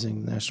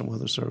utilizing the National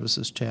Weather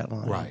Service's chat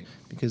line, Right.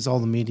 Because all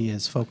the media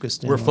is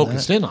focused in. We're on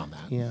focused that. in on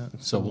that. Yeah,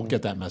 So we'll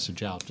get that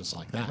message out just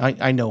like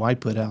that. I know I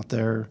put out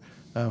there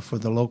for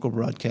the local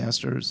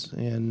broadcasters,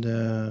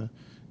 and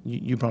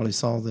you probably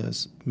saw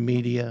this.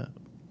 Media,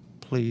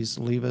 please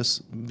leave us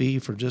be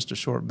for just a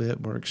short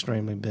bit. We're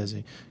extremely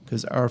busy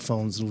because our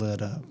phones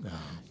lit up.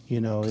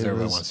 Because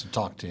everyone wants to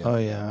talk to you. Oh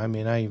yeah, I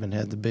mean, I even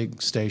had the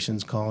big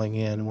stations calling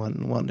in,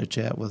 wanting to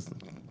chat with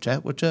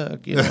Chuck.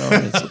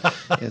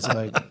 It's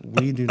like,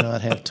 we do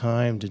not have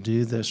time to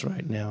do this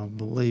right now.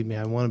 Believe me,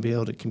 I want to be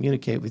able to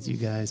communicate with you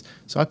guys.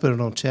 So I put it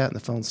on chat, and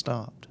the phone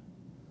stopped.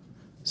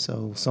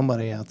 So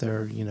somebody out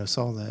there,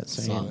 saw that,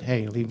 saying,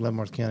 "Hey, leave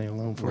Leavenworth County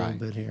alone for a Right.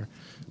 little bit here."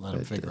 Let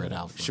them figure it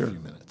out for sure, a few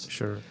minutes.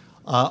 Sure.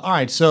 All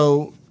right,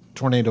 so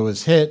tornado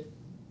is hit.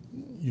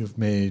 You've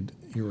made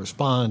your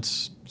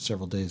response.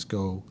 Several days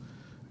go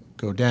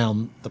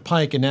down the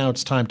pike, and now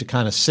it's time to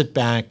kind of sit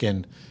back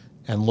and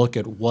look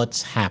at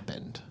what's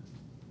happened.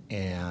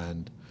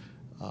 And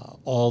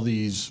all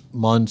these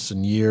months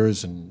and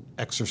years and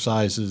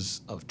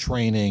exercises of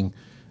training,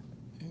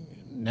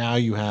 now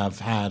you have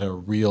had a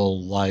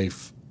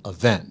real-life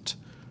event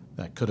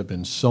that could have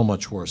been so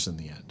much worse in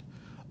the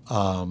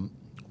end.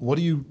 What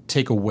do you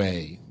take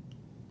away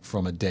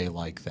from a day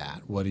like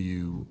that? What do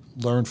you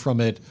learn from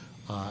it?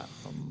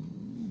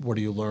 What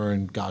do you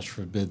learn, gosh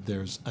forbid,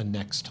 there's a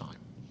next time?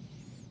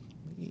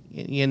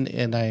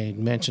 And I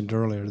mentioned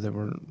earlier that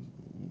we're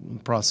in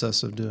the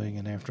process of doing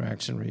an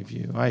after-action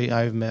review.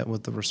 I've met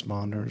with the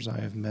responders. I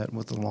have met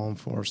with the law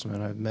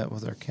enforcement. I've met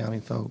with our county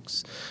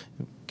folks,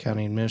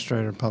 county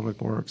administrator,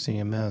 public works,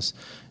 EMS,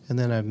 and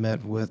then I've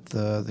met with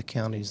the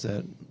counties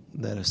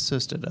that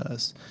assisted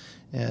us,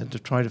 and to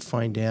try to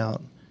find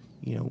out,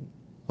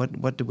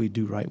 what did we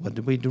do right? What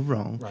did we do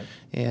wrong? Right.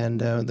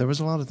 And there was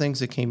a lot of things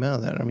that came out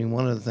of that. I mean,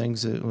 one of the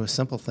things that was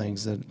simple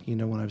things that,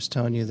 when I was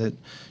telling you that,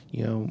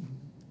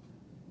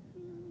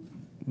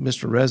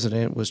 Mr.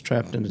 Resident was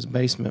trapped in his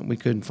basement, we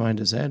couldn't find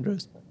his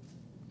address,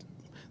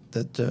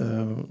 that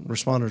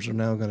responders are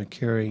now going to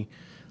carry,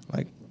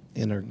 like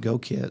in their go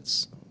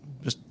kits,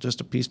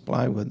 just a piece of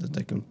plywood that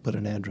they can put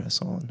an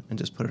address on and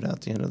just put it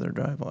out the end of their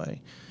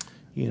driveway,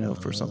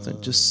 for something.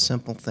 Just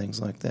simple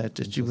things like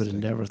that you would have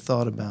never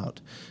thought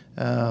about.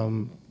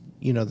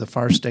 The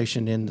fire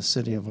station in the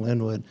city of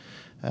Linwood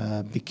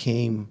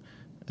became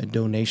a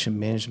donation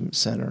management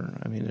center.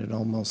 I mean, it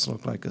almost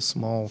looked like a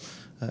small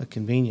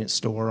convenience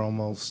store,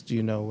 almost,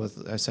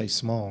 with, I say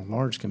small,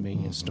 large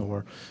convenience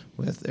store,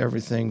 with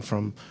everything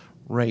from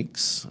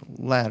rakes,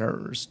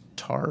 ladders,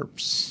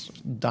 tarps,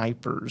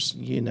 diapers,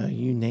 you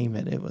name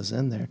it, it was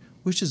in there,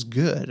 which is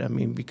good. I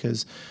mean,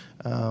 because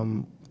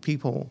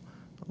people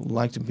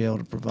like to be able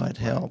to provide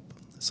help.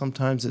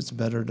 sometimes it's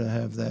better to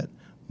have that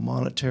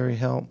monetary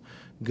help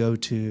go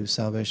to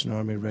Salvation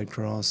Army, Red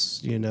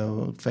Cross,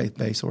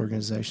 faith-based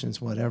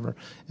organizations, whatever,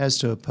 as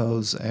to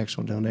oppose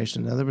actual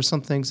donation. Now, there were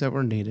some things that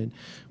were needed,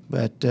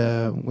 but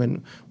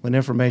when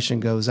information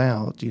goes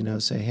out,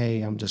 say,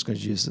 hey, I'm just going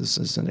to use this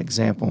as an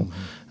example.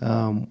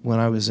 When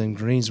I was in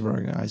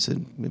Greensburg, I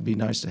said it'd be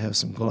nice to have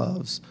some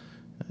gloves.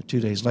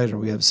 2 days later,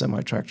 we have a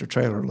semi-tractor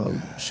trailer load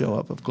show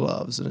up of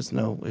gloves, and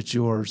it's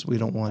yours. We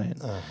don't want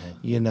it,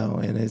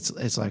 And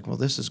it's like, well,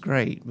 this is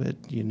great, but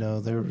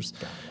there's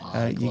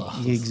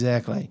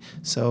exactly.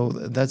 So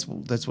that's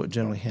what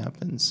generally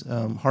happens.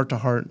 Heart to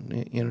Heart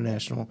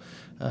International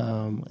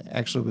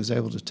actually was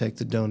able to take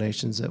the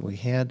donations that we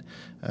had,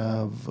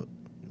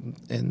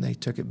 and they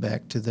took it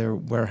back to their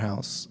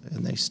warehouse,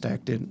 and they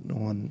stacked it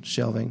on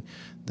shelving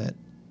that,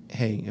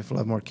 hey, if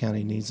Leavenworth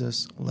County needs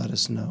us, let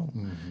us know.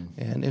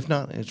 And if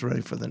not, it's ready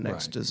for the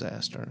next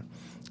disaster.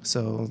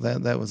 So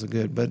that was a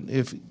good. But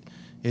if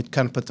it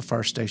kind of put the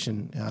fire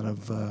station out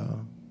of,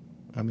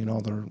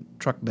 all their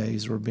truck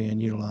bays were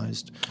being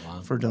utilized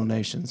for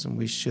donations, and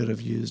we should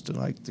have used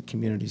like the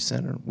community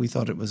center. We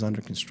thought it was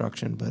under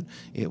construction, but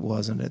it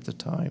wasn't at the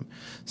time.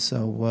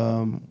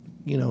 So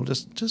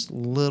just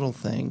little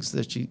things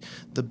that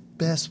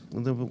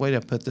the way to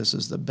put this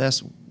is the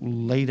best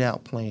laid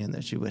out plan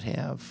that you would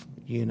have.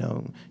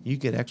 You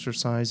could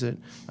exercise it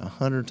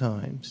 100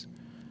 times,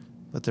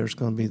 but there's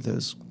going to be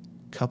those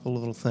couple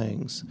little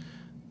things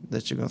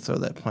that you're going to throw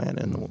that plan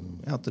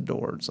out the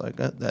door. It's like,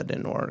 that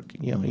didn't work.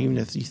 Even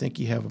if you think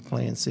you have a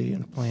plan C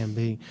and a plan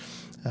B,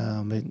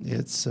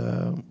 it's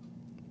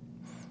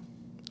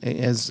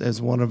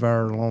as one of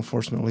our law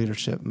enforcement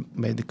leadership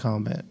made the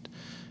comment.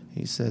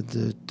 He said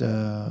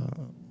that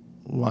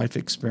life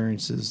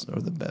experiences are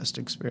the best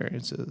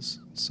experiences.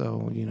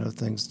 So,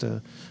 things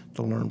to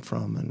learn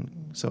from. And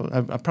so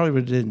I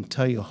probably didn't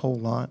tell you a whole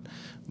lot,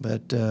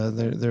 but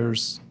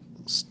there's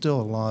still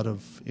a lot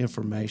of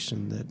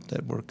information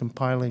that we're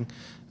compiling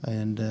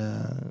and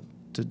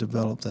to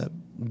develop that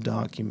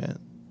document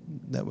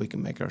that we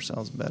can make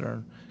ourselves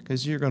better.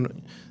 Because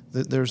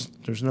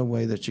there's no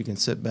way that you can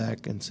sit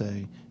back and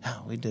say,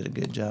 oh, we did a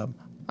good job.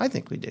 I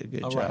think we did a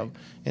good job. Right.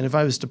 And if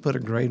I was to put a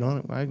grade on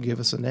it, I'd give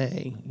us an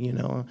A.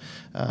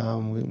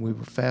 We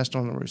were fast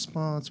on the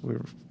response. We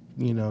were,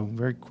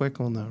 very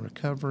quick on the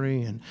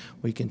recovery, and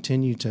we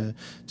continue to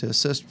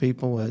assist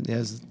people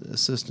as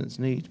assistance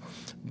need.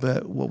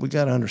 But what we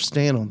got to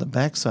understand on the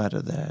backside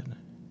of that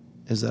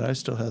is that I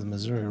still have the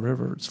Missouri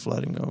River. It's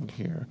flooding over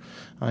here.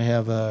 I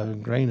have a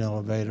grain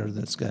elevator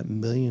that's got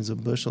millions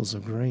of bushels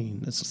of grain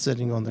that's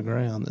sitting on the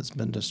ground that's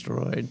been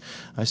destroyed.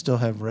 I still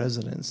have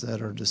residents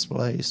that are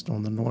displaced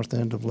on the north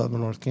end of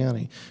Leavenworth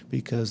County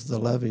because the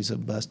levees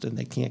have busted and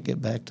they can't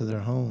get back to their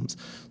homes.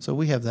 So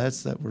we have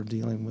that we're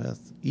dealing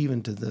with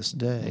even to this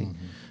day.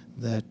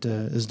 That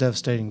is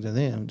devastating to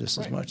them just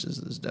as much as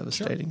it's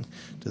devastating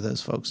to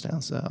those folks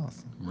down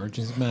south.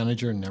 Emergency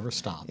manager never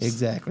stops.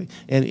 Exactly.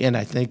 And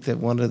I think that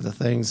one of the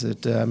things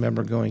that I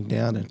remember going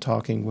down and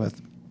talking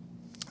with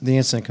the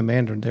incident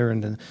commander there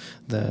in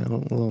the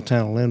little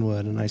town of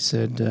Linwood, and I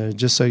said,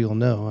 just so you'll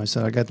know, I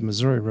said, I got the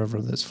Missouri River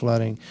that's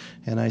flooding,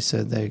 and I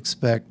said they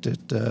expect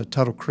at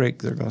Tuttle Creek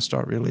they're going to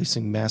start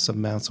releasing massive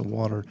amounts of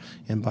water,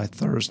 and by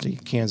Thursday,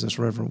 Kansas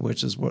River,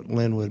 which is what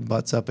Linwood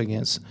butts up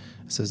against,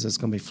 says it's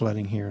going to be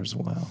flooding here as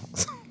well.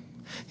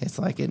 It's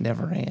like it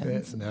never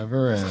ends. It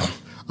never ends.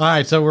 All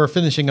right, so we're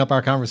finishing up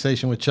our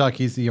conversation with Chuck.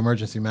 He's the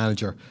emergency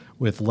manager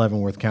with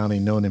Leavenworth County,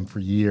 known him for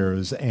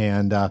years,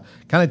 and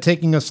kind of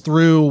taking us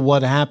through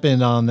what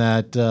happened on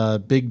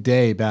that big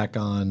day back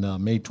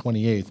on May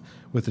 28th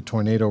with the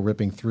tornado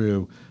ripping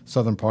through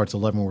southern parts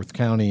of Leavenworth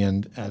County.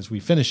 And as we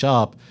finish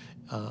up,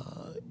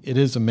 it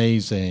is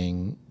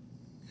amazing,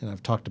 and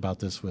I've talked about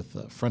this with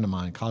a friend of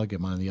mine, a colleague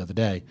of mine the other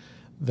day,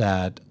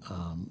 that,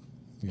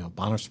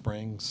 Bonner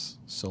Springs,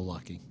 so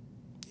lucky.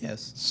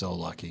 Yes. So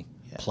lucky.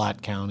 Yes.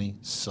 Platte County,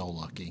 so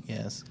lucky.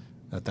 Yes.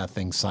 That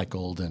thing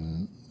cycled,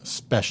 and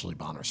especially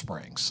Bonner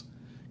Springs,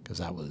 because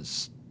that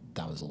was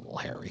a little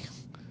hairy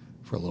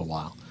for a little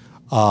while.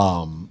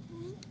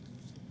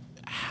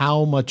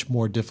 How much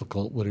more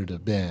difficult would it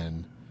have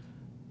been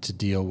to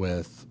deal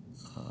with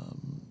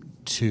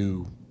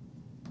two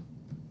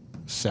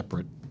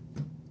separate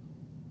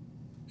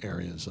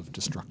areas of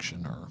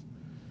destruction? Or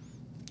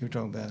you're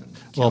talking about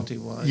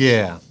county-wide?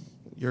 Yeah.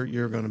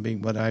 You're going to be,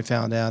 what I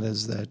found out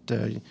is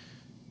that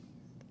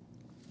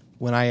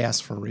when I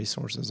ask for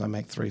resources, I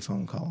make 3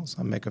 phone calls.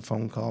 I make a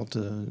phone call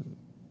to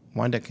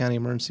Wyandotte County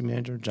Emergency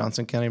Manager,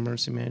 Johnson County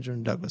Emergency Manager,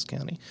 and Douglas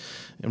County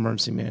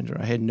Emergency Manager.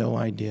 I had no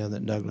idea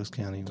that Douglas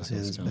County was hit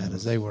as bad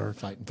as they were.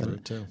 Fighting through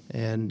it, too.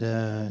 And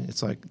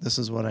it's like, this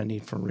is what I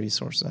need for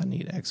resources. I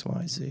need X,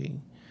 Y, Z.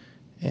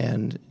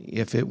 And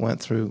if it went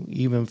through,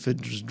 even if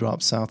it just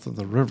dropped south of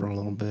the river a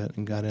little bit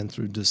and got in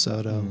through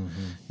DeSoto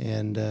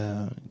and,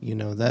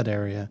 that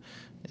area,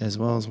 as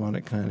well as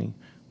Wyandotte County,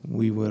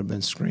 we would have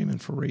been screaming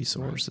for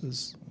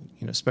resources,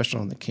 especially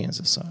on the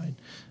Kansas side.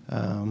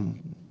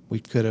 We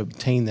could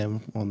obtain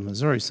them on the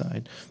Missouri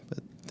side, but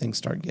things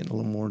start getting a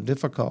little more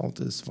difficult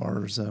as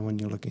far as when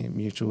you're looking at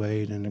mutual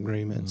aid and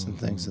agreements and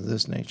things of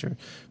this nature.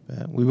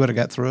 We would have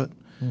got through it,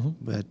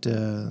 but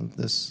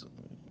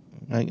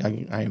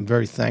I am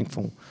very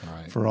thankful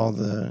for all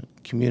the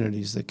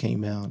communities that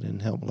came out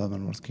and helped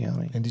Leavenworth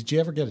County. And did you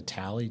ever get a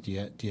tally? Do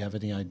you have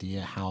any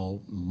idea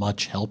how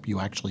much help you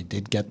actually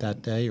did get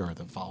that day or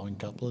the following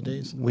couple of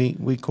days?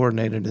 We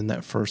coordinated in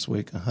that first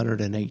week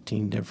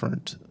 118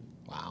 different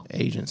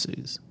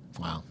agencies.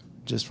 Wow.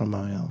 Just from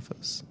my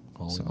office.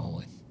 Holy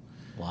moly.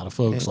 A lot of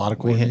folks, a lot of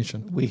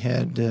coordination. We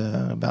had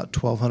about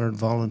 1,200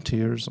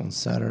 volunteers on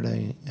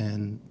Saturday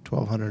and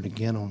 1,200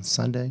 again on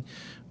Sunday,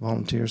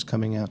 volunteers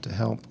coming out to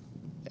help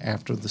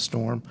after the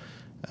storm.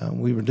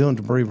 We were doing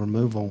debris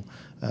removal,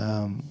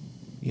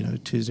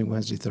 Tuesday,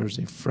 Wednesday,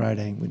 Thursday,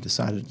 Friday. We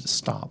decided to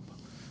stop,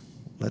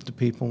 let the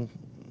people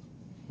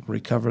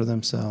recover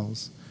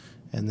themselves,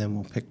 and then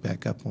we'll pick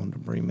back up on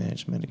debris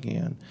management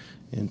again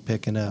and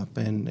picking up.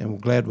 And we're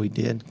glad we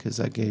did, because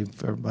that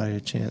gave everybody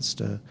a chance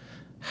to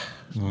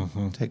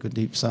take a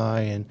deep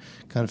sigh and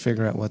kind of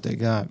figure out what they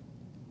got.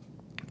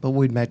 But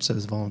we'd match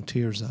those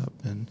volunteers up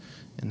and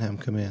have them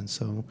come in.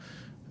 So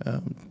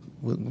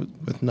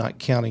with not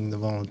counting the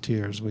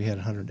volunteers, we had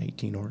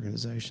 118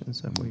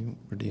 organizations that we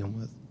were dealing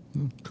with.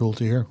 Cool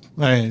to hear.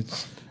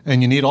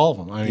 And you need all of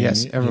them. I mean,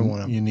 yes, every one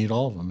of them. You need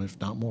all of them, if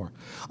not more.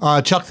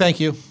 Chuck, thank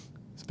you.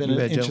 It's been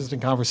an interesting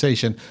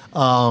conversation.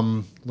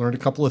 Learned a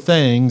couple of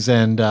things.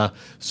 And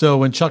so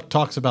when Chuck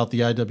talks about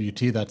the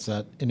IWT, that's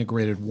that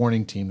integrated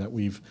warning team that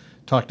we've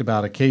talked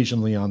about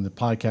occasionally on the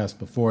podcast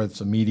before.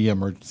 It's a media,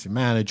 emergency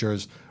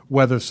managers,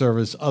 weather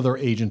service, other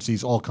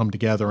agencies all come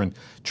together and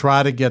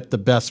try to get the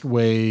best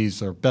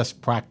ways or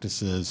best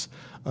practices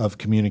of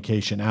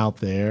communication out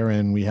there.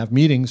 And we have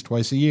meetings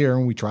twice a year,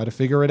 and we try to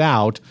figure it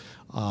out.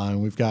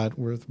 And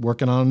we're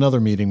working on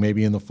another meeting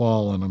maybe in the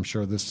fall, and I'm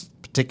sure this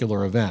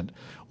particular event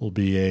will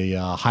be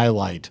a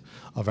highlight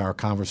of our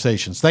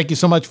conversations. Thank you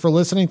so much for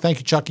listening. Thank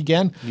you, Chuck,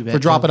 again for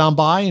dropping on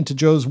by into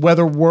Joe's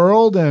Weather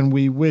World. And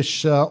we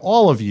wish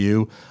all of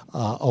you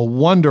a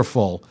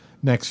wonderful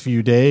next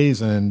few days,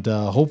 and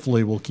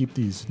hopefully we'll keep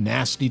these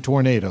nasty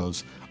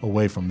tornadoes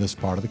away from this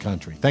part of the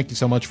country. Thank you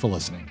so much for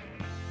listening.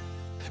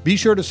 Be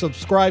sure to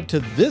subscribe to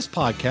this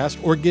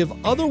podcast or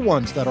give other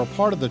ones that are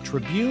part of the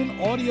Tribune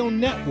Audio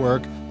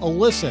Network a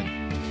listen.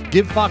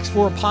 Give Fox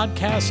 4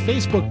 Podcast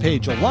Facebook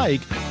page a like,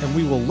 and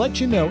we will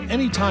let you know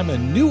anytime a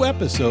new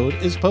episode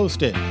is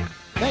posted.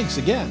 Thanks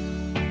again.